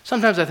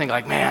 Sometimes I think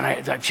like, man,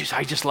 I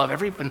just love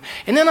everyone.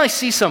 And then I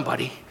see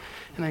somebody,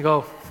 and I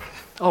go,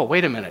 oh,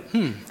 wait a minute,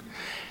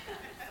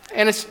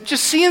 And it's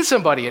just seeing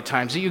somebody at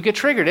times that you get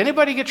triggered.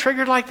 Anybody get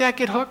triggered like that,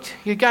 get hooked?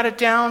 You got it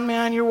down,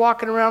 man, you're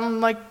walking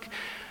around like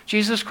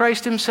Jesus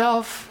Christ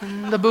himself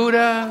and the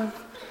Buddha.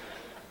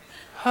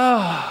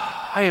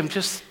 Oh, I am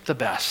just the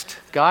best.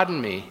 God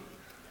and me.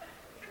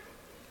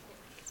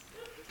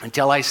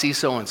 Until I see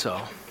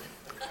so-and-so.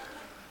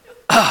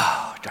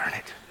 Oh, darn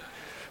it.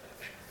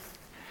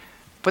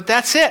 But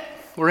that's it.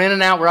 We're in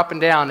and out, we're up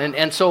and down.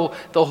 And so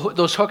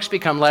those hooks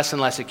become less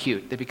and less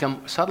acute. They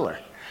become subtler.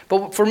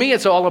 But for me,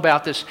 it's all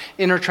about this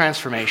inner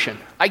transformation.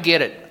 I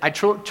get it. I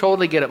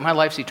totally get it. My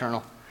life's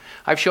eternal.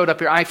 I've showed up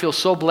here. I feel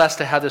so blessed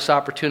to have this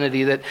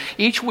opportunity that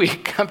each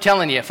week, I'm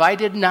telling you, if I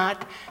did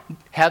not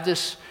have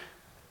this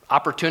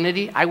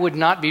opportunity, I would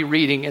not be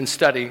reading and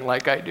studying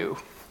like I do.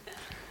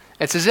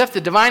 It's as if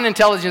the divine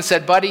intelligence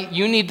said, buddy,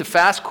 you need the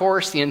fast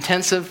course, the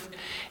intensive,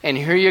 and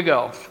here you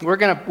go. We're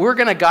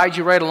gonna guide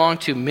you right along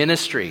to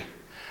ministry.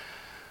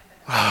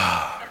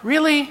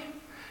 Really?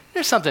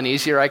 There's something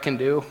easier I can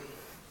do.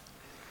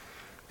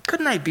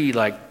 Couldn't I be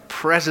like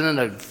president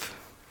of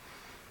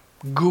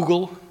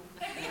Google?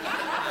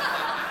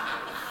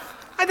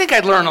 I think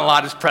I'd learn a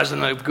lot as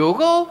president of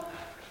Google.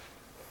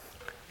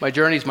 My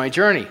journey's my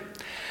journey.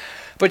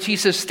 But he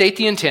says, state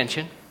the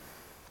intention.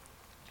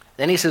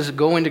 Then he says,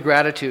 go into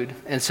gratitude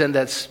and send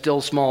that still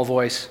small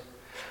voice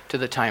to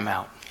the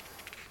timeout.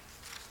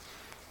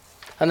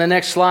 On the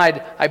next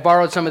slide, I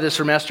borrowed some of this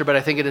from Esther, but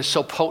I think it is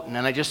so potent,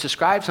 and I just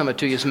described some of it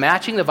to you, is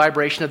matching the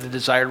vibration of the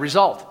desired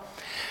result.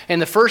 In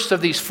the first of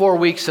these 4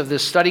 weeks of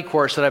this study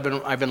course that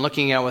I've been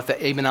looking at with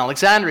Eben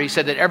Alexander, he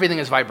said that everything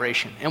is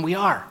vibration, and we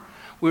are.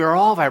 We are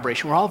all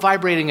vibration. We're all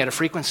vibrating at a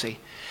frequency.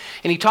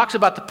 And he talks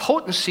about the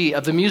potency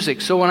of the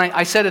music. So when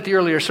I said at the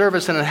earlier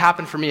service, and it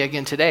happened for me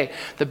again today,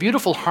 the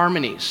beautiful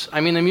harmonies. I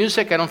mean, the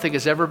music I don't think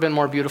has ever been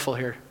more beautiful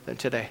here than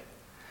today.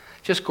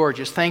 Just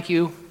gorgeous. Thank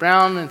you,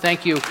 Brown, and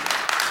thank you,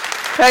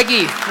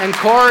 Peggy, and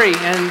Corey,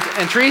 and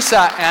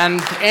Teresa,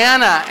 and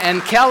Anna,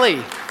 and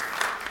Kelly,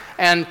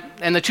 and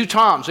the 2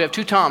 Toms. We have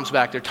 2 Toms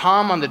back there.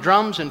 Tom on the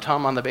drums and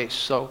Tom on the bass.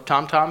 So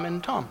Tom,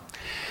 and Tom.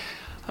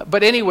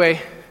 But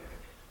anyway,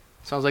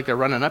 sounds like they're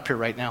running up here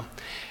right now.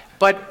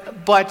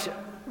 But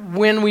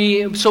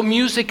so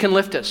music can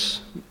lift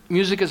us.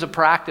 Music is a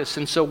practice,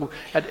 and so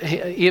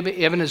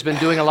Evan has been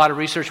doing a lot of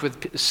research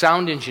with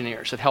sound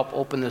engineers that help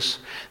open this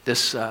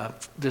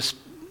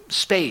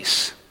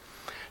space.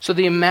 So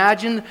they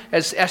imagine,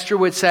 as Esther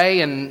would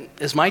say, and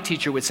as my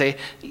teacher would say,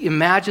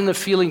 imagine the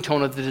feeling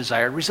tone of the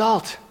desired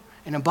result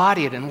and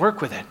embody it and work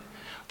with it.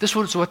 This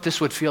is what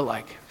this would feel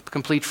like.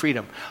 Complete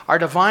freedom. Our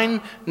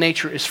divine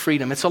nature is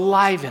freedom. It's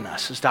alive in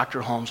us, as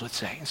Dr. Holmes would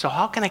say. And so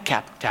how can I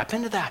tap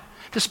into that?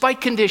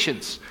 Despite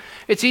conditions.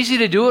 It's easy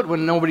to do it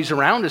when nobody's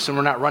around us and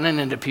we're not running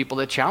into people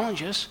that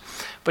challenge us.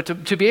 But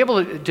to be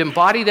able to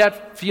embody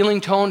that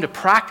feeling tone, to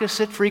practice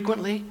it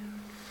frequently,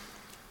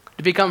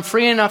 to become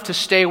free enough to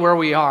stay where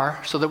we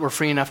are so that we're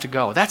free enough to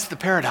go. That's the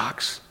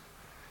paradox.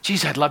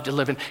 Geez, I'd love to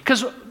live in.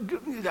 Because,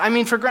 I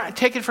mean,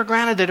 take it for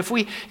granted that if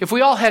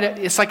we all had it,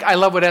 it's like, I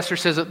love what Esther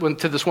says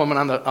to this woman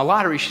on the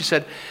lottery. She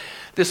said,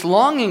 this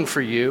longing for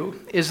you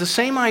is the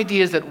same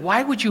idea as that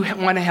why would you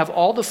want to have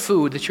all the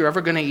food that you're ever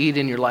going to eat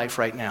in your life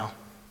right now?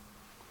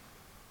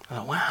 I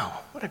thought, wow,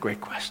 what a great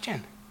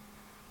question.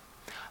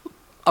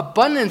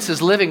 Abundance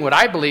is living. What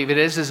I believe it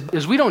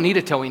is we don't need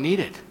it till we need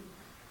it.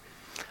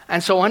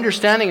 And so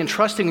understanding and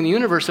trusting in the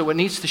universe that what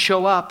needs to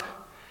show up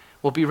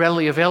will be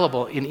readily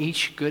available in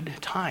each good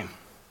time.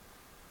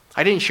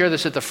 I didn't share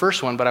this at the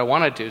first one, but I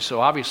wanted to, so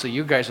obviously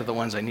you guys are the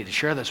ones I need to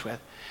share this with,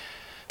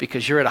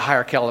 because you're at a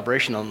higher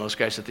calibration than those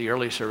guys at the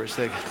early service.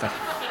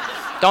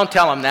 Don't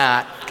tell them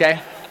that,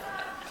 okay?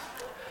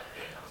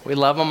 We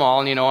love them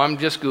all, and I'm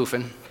just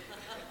goofing.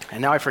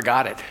 And now I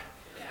forgot it.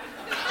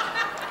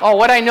 Oh,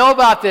 what I know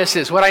about this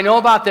is,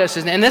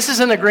 and this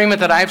is an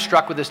agreement that I've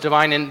struck with this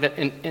divine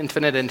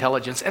infinite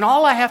intelligence, and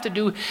all I have to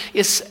do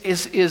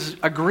is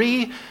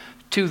agree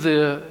to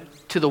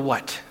the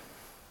what.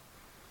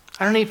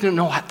 I don't need to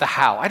know the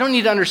how. I don't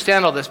need to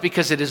understand all this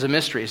because it is a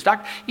mystery.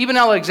 Even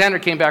Alexander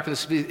came back from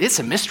this. It's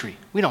a mystery.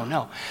 We don't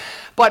know.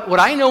 But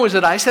what I know is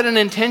that I set an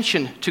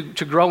intention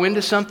to grow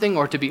into something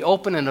or to be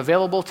open and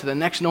available to the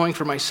next knowing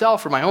for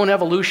myself, for my own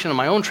evolution and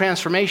my own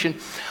transformation.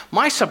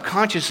 My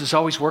subconscious is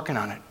always working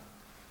on it.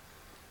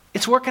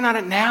 It's working on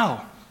it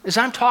now. As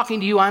I'm talking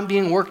to you, I'm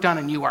being worked on,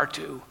 and you are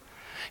too.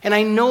 And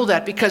I know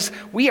that because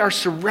we are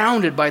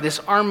surrounded by this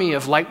army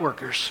of light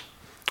workers,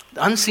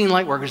 unseen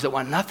light workers that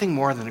want nothing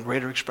more than a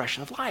greater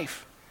expression of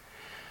life.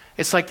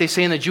 It's like they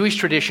say in the Jewish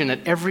tradition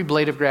that every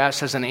blade of grass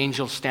has an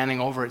angel standing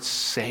over it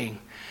saying,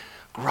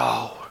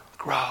 grow,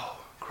 grow,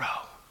 grow.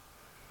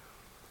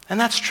 And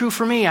that's true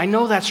for me. I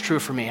know that's true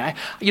for me.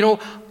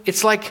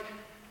 It's like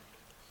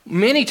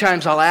many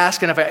times I'll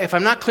ask, and if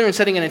I'm not clear in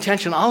setting an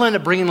intention, I'll end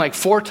up bringing like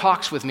 4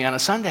 talks with me on a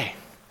Sunday.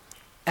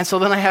 And so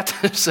then I have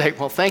to say,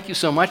 well, thank you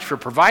so much for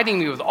providing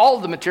me with all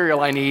the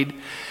material I need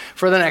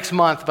for the next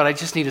month, but I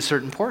just need a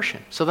certain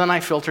portion. So then I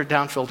filter it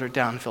down.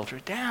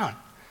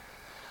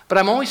 But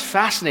I'm always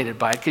fascinated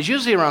by it, because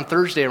usually around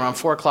Thursday, around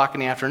 4 o'clock in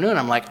the afternoon,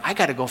 I'm like, I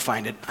got to go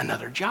find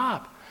another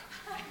job.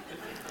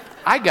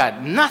 I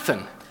got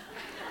nothing.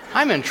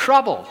 I'm in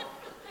trouble.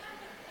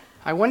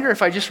 I wonder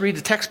if I just read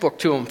the textbook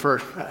to them for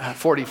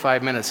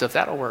 45 minutes, if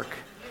that'll work.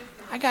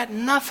 I got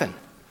nothing.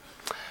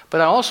 But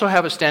I also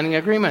have a standing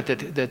agreement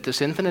that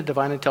this infinite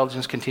divine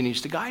intelligence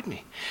continues to guide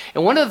me.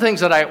 And one of the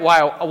things that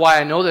why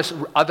I know this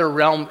other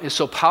realm is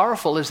so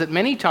powerful is that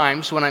many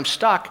times when I'm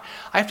stuck,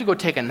 I have to go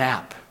take a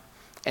nap.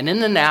 And in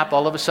the nap,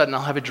 all of a sudden,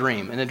 I'll have a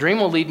dream. And the dream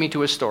will lead me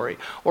to a story.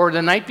 Or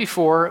the night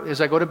before,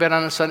 as I go to bed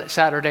on a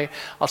Saturday,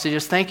 I'll say,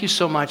 just thank you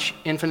so much,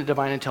 Infinite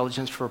Divine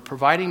Intelligence, for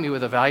providing me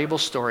with a valuable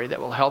story that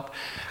will help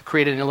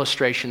create an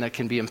illustration that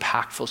can be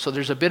impactful. So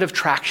there's a bit of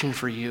traction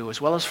for you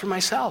as well as for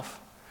myself.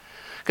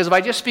 Because if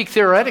I just speak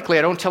theoretically,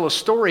 I don't tell a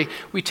story,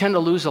 we tend to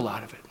lose a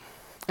lot of it.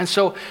 And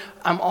so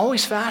I'm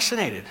always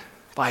fascinated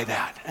by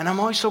that. And I'm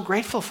always so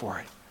grateful for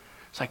it.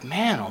 It's like,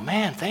 man, oh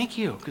man, thank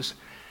you. Because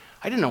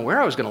I didn't know where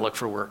I was going to look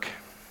for work.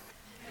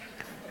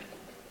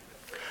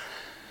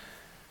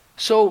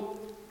 So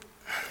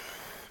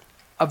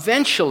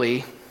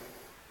eventually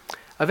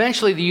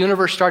the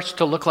universe starts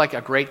to look like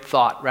a great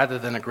thought rather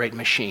than a great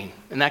machine.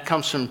 And that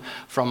comes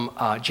from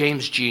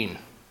James Jean,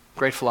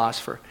 great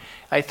philosopher.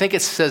 I think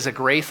it says a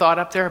gray thought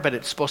up there, but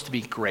it's supposed to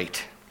be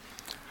great.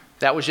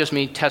 That was just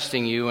me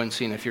testing you and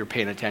seeing if you're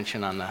paying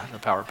attention on the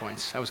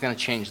PowerPoints. I was going to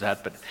change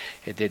that, but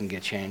it didn't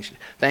get changed.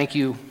 Thank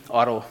you,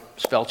 auto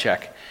spell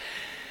check.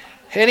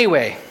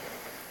 Anyway,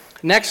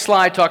 next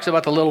slide talks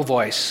about the little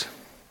voice.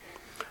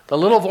 The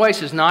little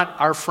voice is not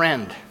our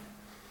friend.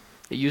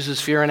 It uses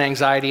fear and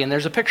anxiety, and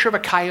there's a picture of a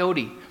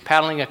coyote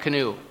paddling a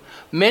canoe.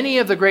 Many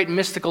of the great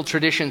mystical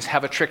traditions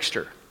have a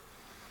trickster.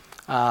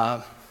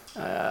 I'm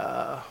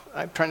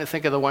trying to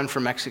think of the one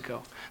from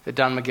Mexico that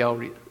Don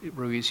Miguel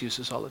Ruiz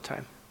uses all the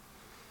time.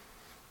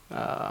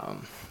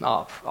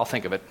 I'll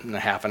think of it in a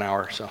half an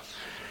hour, so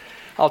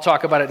I'll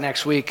talk about it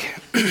next week.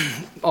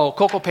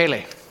 Coco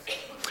Pele.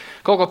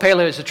 Coco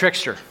Pele is a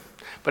trickster,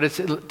 but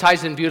it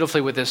ties in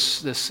beautifully with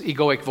this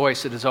egoic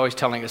voice that is always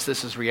telling us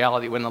this is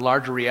reality, when the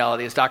larger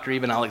reality, as Dr.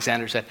 Eben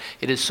Alexander said,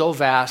 it is so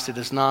vast, it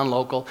is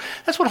non-local.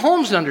 That's what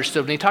Holmes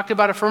understood when he talked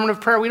about affirmative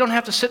prayer. We don't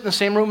have to sit in the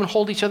same room and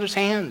hold each other's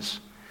hands.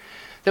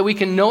 That we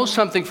can know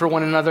something for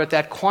one another at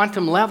that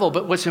quantum level,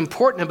 but what's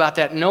important about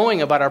that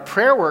knowing about our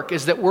prayer work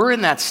is that we're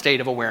in that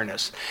state of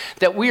awareness,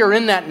 that we are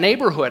in that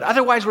neighborhood.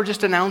 Otherwise, we're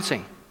just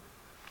announcing.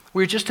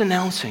 We're just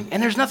announcing.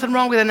 And there's nothing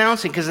wrong with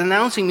announcing, because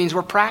announcing means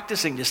we're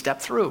practicing to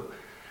step through.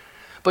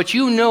 But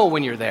you know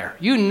when you're there.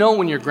 You know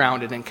when you're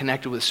grounded and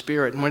connected with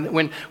Spirit.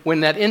 And when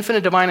that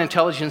infinite divine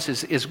intelligence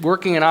is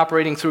working and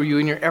operating through you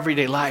in your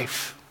everyday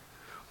life,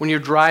 when you're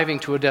driving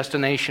to a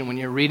destination, when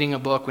you're reading a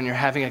book, when you're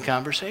having a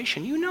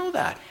conversation, you know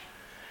that.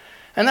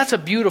 And that's a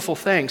beautiful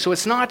thing. So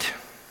there's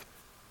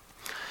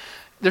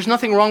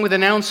nothing wrong with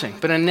announcing,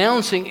 but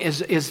announcing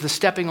is the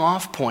stepping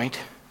off point,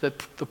 the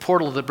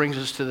portal that brings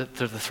us to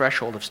the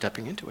threshold of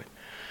stepping into it.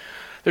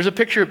 There's a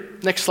picture,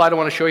 next slide I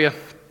want to show you.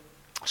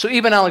 So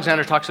Eben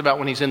Alexander talks about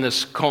when he's in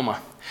this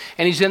coma,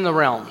 and he's in the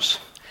realms.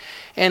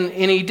 And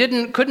he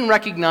couldn't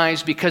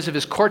recognize, because of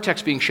his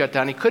cortex being shut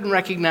down, he couldn't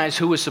recognize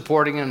who was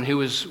supporting him and who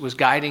was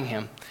guiding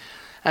him.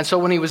 And so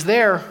when he was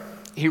there,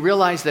 he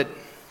realized that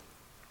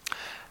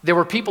there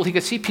were people, he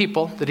could see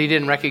people that he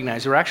didn't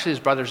recognize. They were actually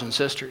his brothers and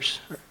sisters,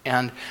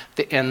 and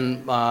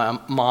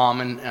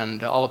mom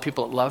and all the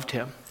people that loved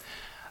him.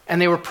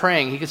 And they were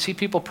praying. He could see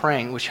people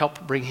praying, which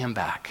helped bring him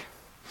back.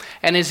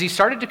 And as he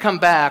started to come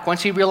back,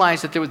 once he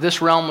realized that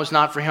this realm was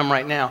not for him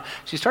right now,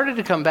 as he started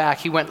to come back,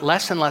 he went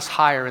less and less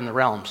higher in the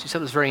realms. He said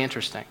it was very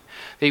interesting.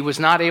 That he was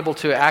not able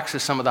to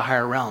access some of the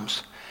higher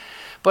realms.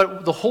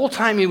 But the whole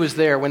time he was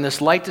there, when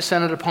this light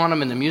descended upon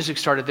him and the music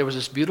started, there was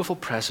this beautiful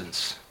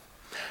presence.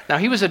 Now,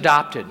 he was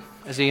adopted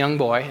as a young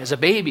boy, as a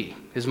baby.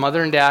 His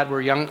mother and dad were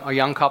a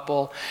young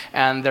couple,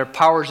 and their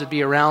powers that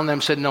be around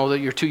them said, no, that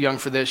you're too young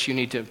for this, you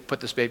need to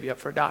put this baby up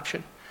for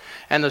adoption.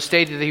 And the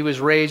state that he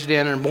was raised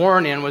in and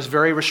born in was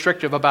very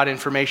restrictive about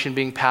information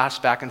being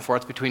passed back and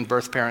forth between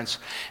birth parents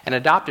and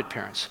adopted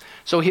parents.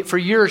 So for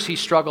years he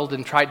struggled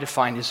and tried to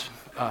find his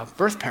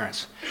birth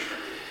parents.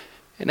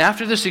 And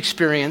after this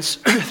experience,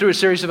 through a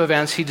series of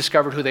events, he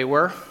discovered who they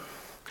were,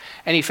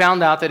 and he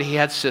found out that he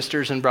had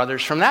sisters and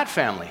brothers from that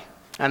family.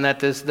 And that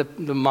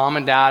the mom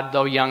and dad,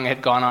 though young,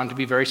 had gone on to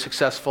be very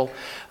successful.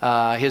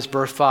 His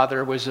birth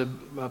father was a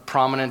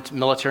prominent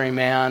military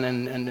man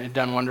and had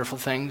done wonderful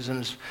things, and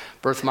his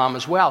birth mom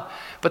as well.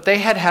 But they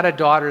had a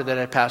daughter that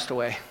had passed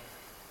away.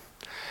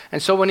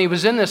 And so when he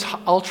was in this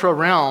ultra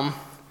realm,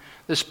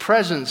 this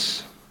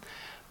presence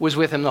was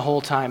with him the whole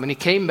time. And he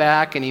came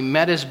back and he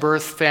met his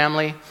birth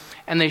family,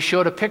 and they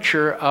showed a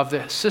picture of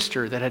the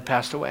sister that had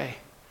passed away.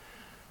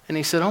 And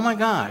he said, oh my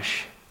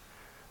gosh.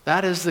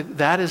 That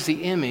is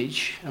the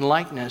image and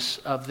likeness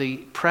of the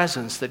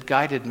presence that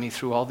guided me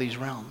through all these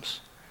realms.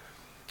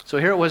 So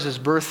here it was his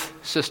birth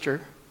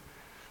sister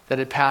that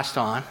had passed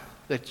on,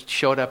 that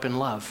showed up in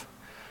love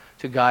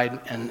to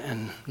guide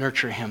and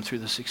nurture him through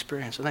this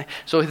experience.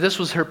 So this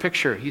was her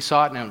picture. He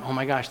saw it and oh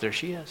my gosh, there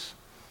she is.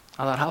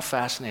 I thought, how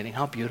fascinating,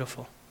 how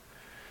beautiful.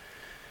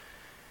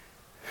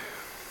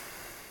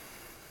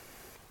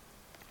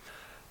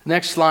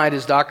 Next slide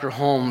is Dr.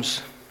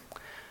 Holmes.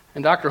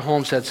 And Dr.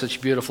 Holmes had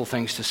such beautiful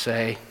things to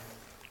say.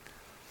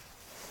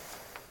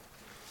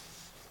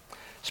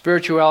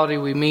 Spirituality,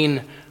 we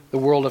mean the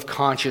world of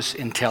conscious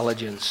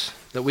intelligence,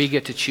 that we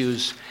get to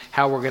choose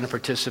how we're going to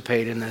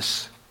participate in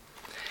this.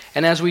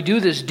 And as we do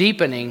this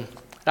deepening,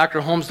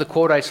 Dr. Holmes, the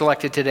quote I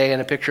selected today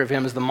and a picture of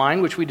him is, the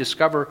mind which we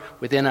discover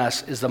within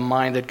us is the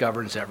mind that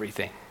governs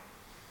everything.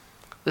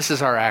 This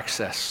is our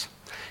access.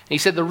 And he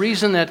said the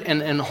reason that,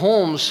 and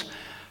Holmes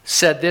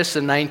said this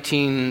in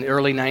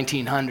early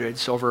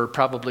 1900s,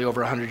 probably over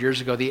 100 years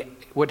ago.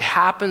 What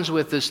happens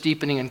with this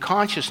deepening in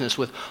consciousness,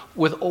 with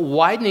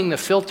widening the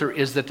filter,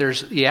 is that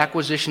there's the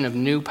acquisition of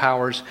new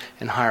powers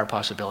and higher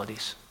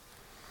possibilities.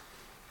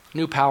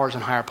 New powers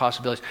and higher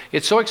possibilities.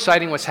 It's so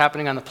exciting what's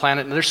happening on the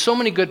planet. And there's so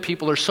many good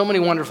people. There's so many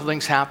wonderful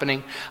things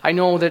happening. I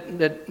know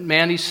that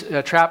Mandy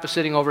Trapp is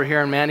sitting over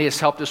here, and Mandy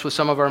has helped us with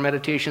some of our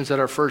meditations at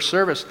our first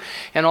service.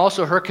 And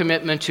also her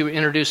commitment to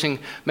introducing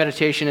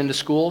meditation into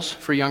schools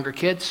for younger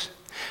kids.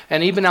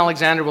 And Eben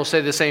Alexander will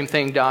say the same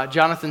thing.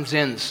 Jonathan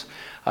Zins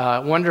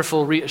a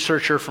wonderful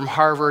researcher from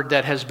Harvard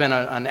that has been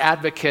an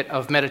advocate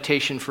of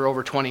meditation for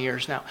over 20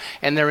 years now.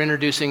 And they're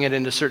introducing it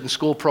into certain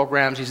school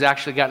programs. He's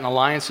actually gotten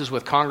alliances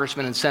with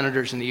congressmen and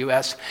senators in the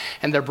U.S.,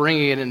 and they're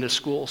bringing it into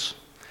schools,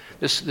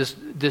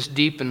 this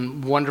deep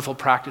and wonderful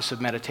practice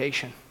of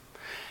meditation.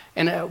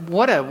 And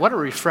what a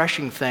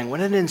refreshing thing, what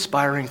an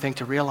inspiring thing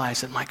to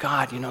realize that, my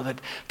God, that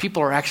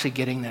people are actually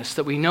getting this,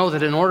 that we know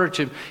that in order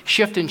to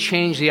shift and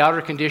change the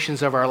outer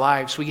conditions of our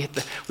lives, we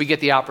get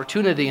the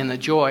opportunity and the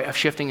joy of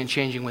shifting and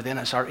changing within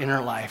us, our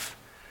inner life.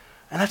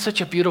 And that's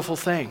such a beautiful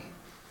thing.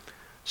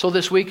 So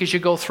this week as you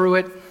go through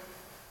it,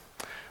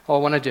 I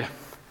wanted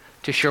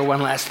to share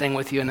one last thing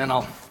with you, and then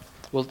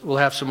we'll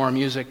have some more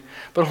music.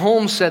 But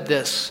Holmes said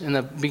this in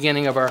the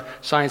beginning of our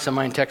Science of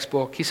Mind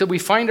textbook. He said, we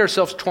find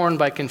ourselves torn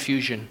by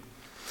confusion,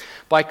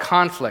 by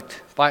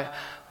conflict, by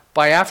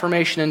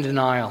affirmation and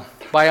denial,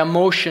 by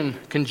emotion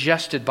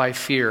congested by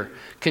fear,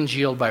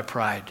 congealed by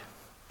pride.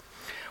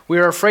 We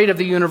are afraid of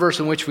the universe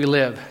in which we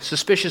live,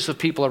 suspicious of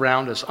people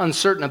around us,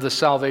 uncertain of the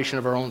salvation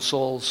of our own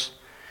souls.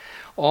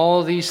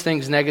 All these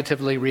things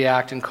negatively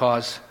react and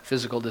cause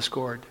physical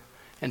discord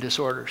and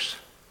disorders.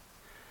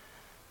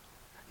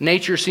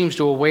 Nature seems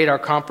to await our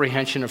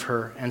comprehension of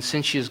her, and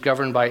since she is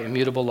governed by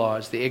immutable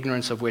laws, the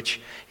ignorance of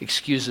which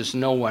excuses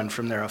no one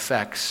from their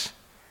effects,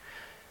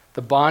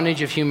 the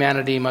bondage of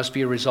humanity must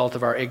be a result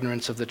of our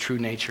ignorance of the true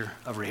nature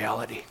of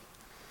reality.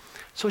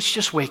 So it's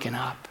just waking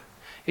up.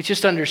 It's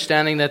just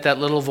understanding that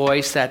little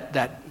voice, that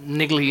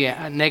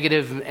niggly,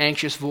 negative,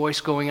 anxious voice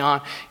going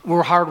on,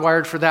 we're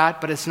hardwired for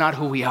that, but it's not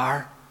who we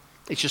are.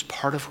 It's just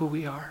part of who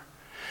we are.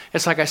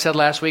 It's like I said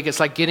last week,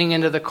 it's like getting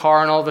into the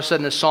car and all of a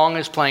sudden a song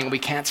is playing and we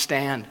can't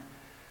stand.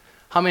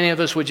 How many of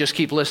us would just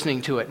keep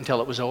listening to it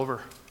until it was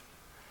over?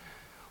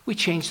 We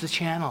changed the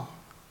channel.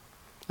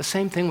 The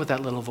same thing with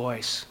that little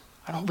voice.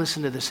 I don't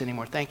listen to this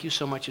anymore. Thank you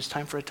so much. It's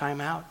time for a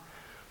timeout.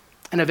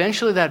 And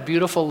eventually that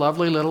beautiful,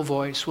 lovely little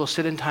voice will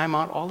sit in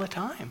timeout all the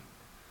time.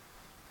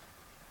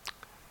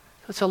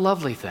 It's a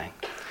lovely thing.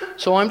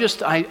 So I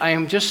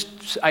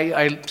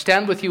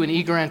stand with you in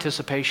eager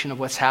anticipation of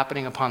what's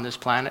happening upon this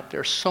planet. There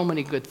are so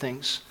many good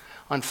things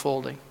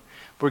unfolding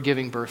we're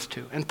giving birth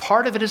to. And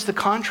part of it is the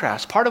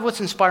contrast. Part of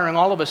what's inspiring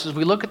all of us is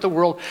we look at the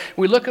world,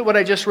 we look at what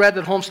I just read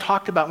that Holmes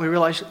talked about, and we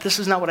realize this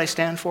is not what I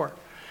stand for.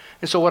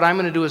 And so what I'm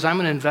going to do is I'm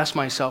going to invest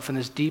myself in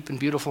this deep and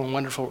beautiful and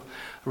wonderful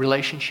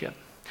relationship.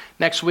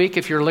 Next week,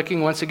 if you're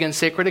looking, once again,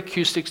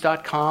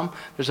 sacredacoustics.com,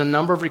 there's a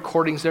number of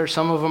recordings there.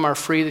 Some of them are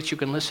free that you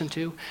can listen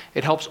to.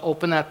 It helps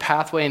open that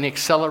pathway and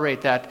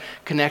accelerate that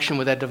connection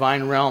with that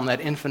divine realm, that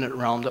infinite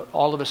realm that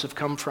all of us have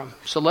come from.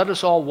 So let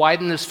us all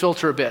widen this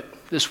filter a bit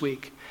this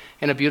week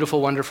in a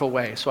beautiful, wonderful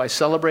way. So I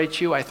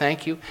celebrate you. I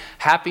thank you.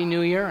 Happy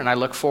New Year, and I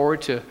look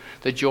forward to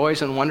the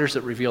joys and wonders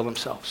that reveal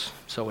themselves.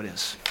 So it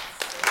is.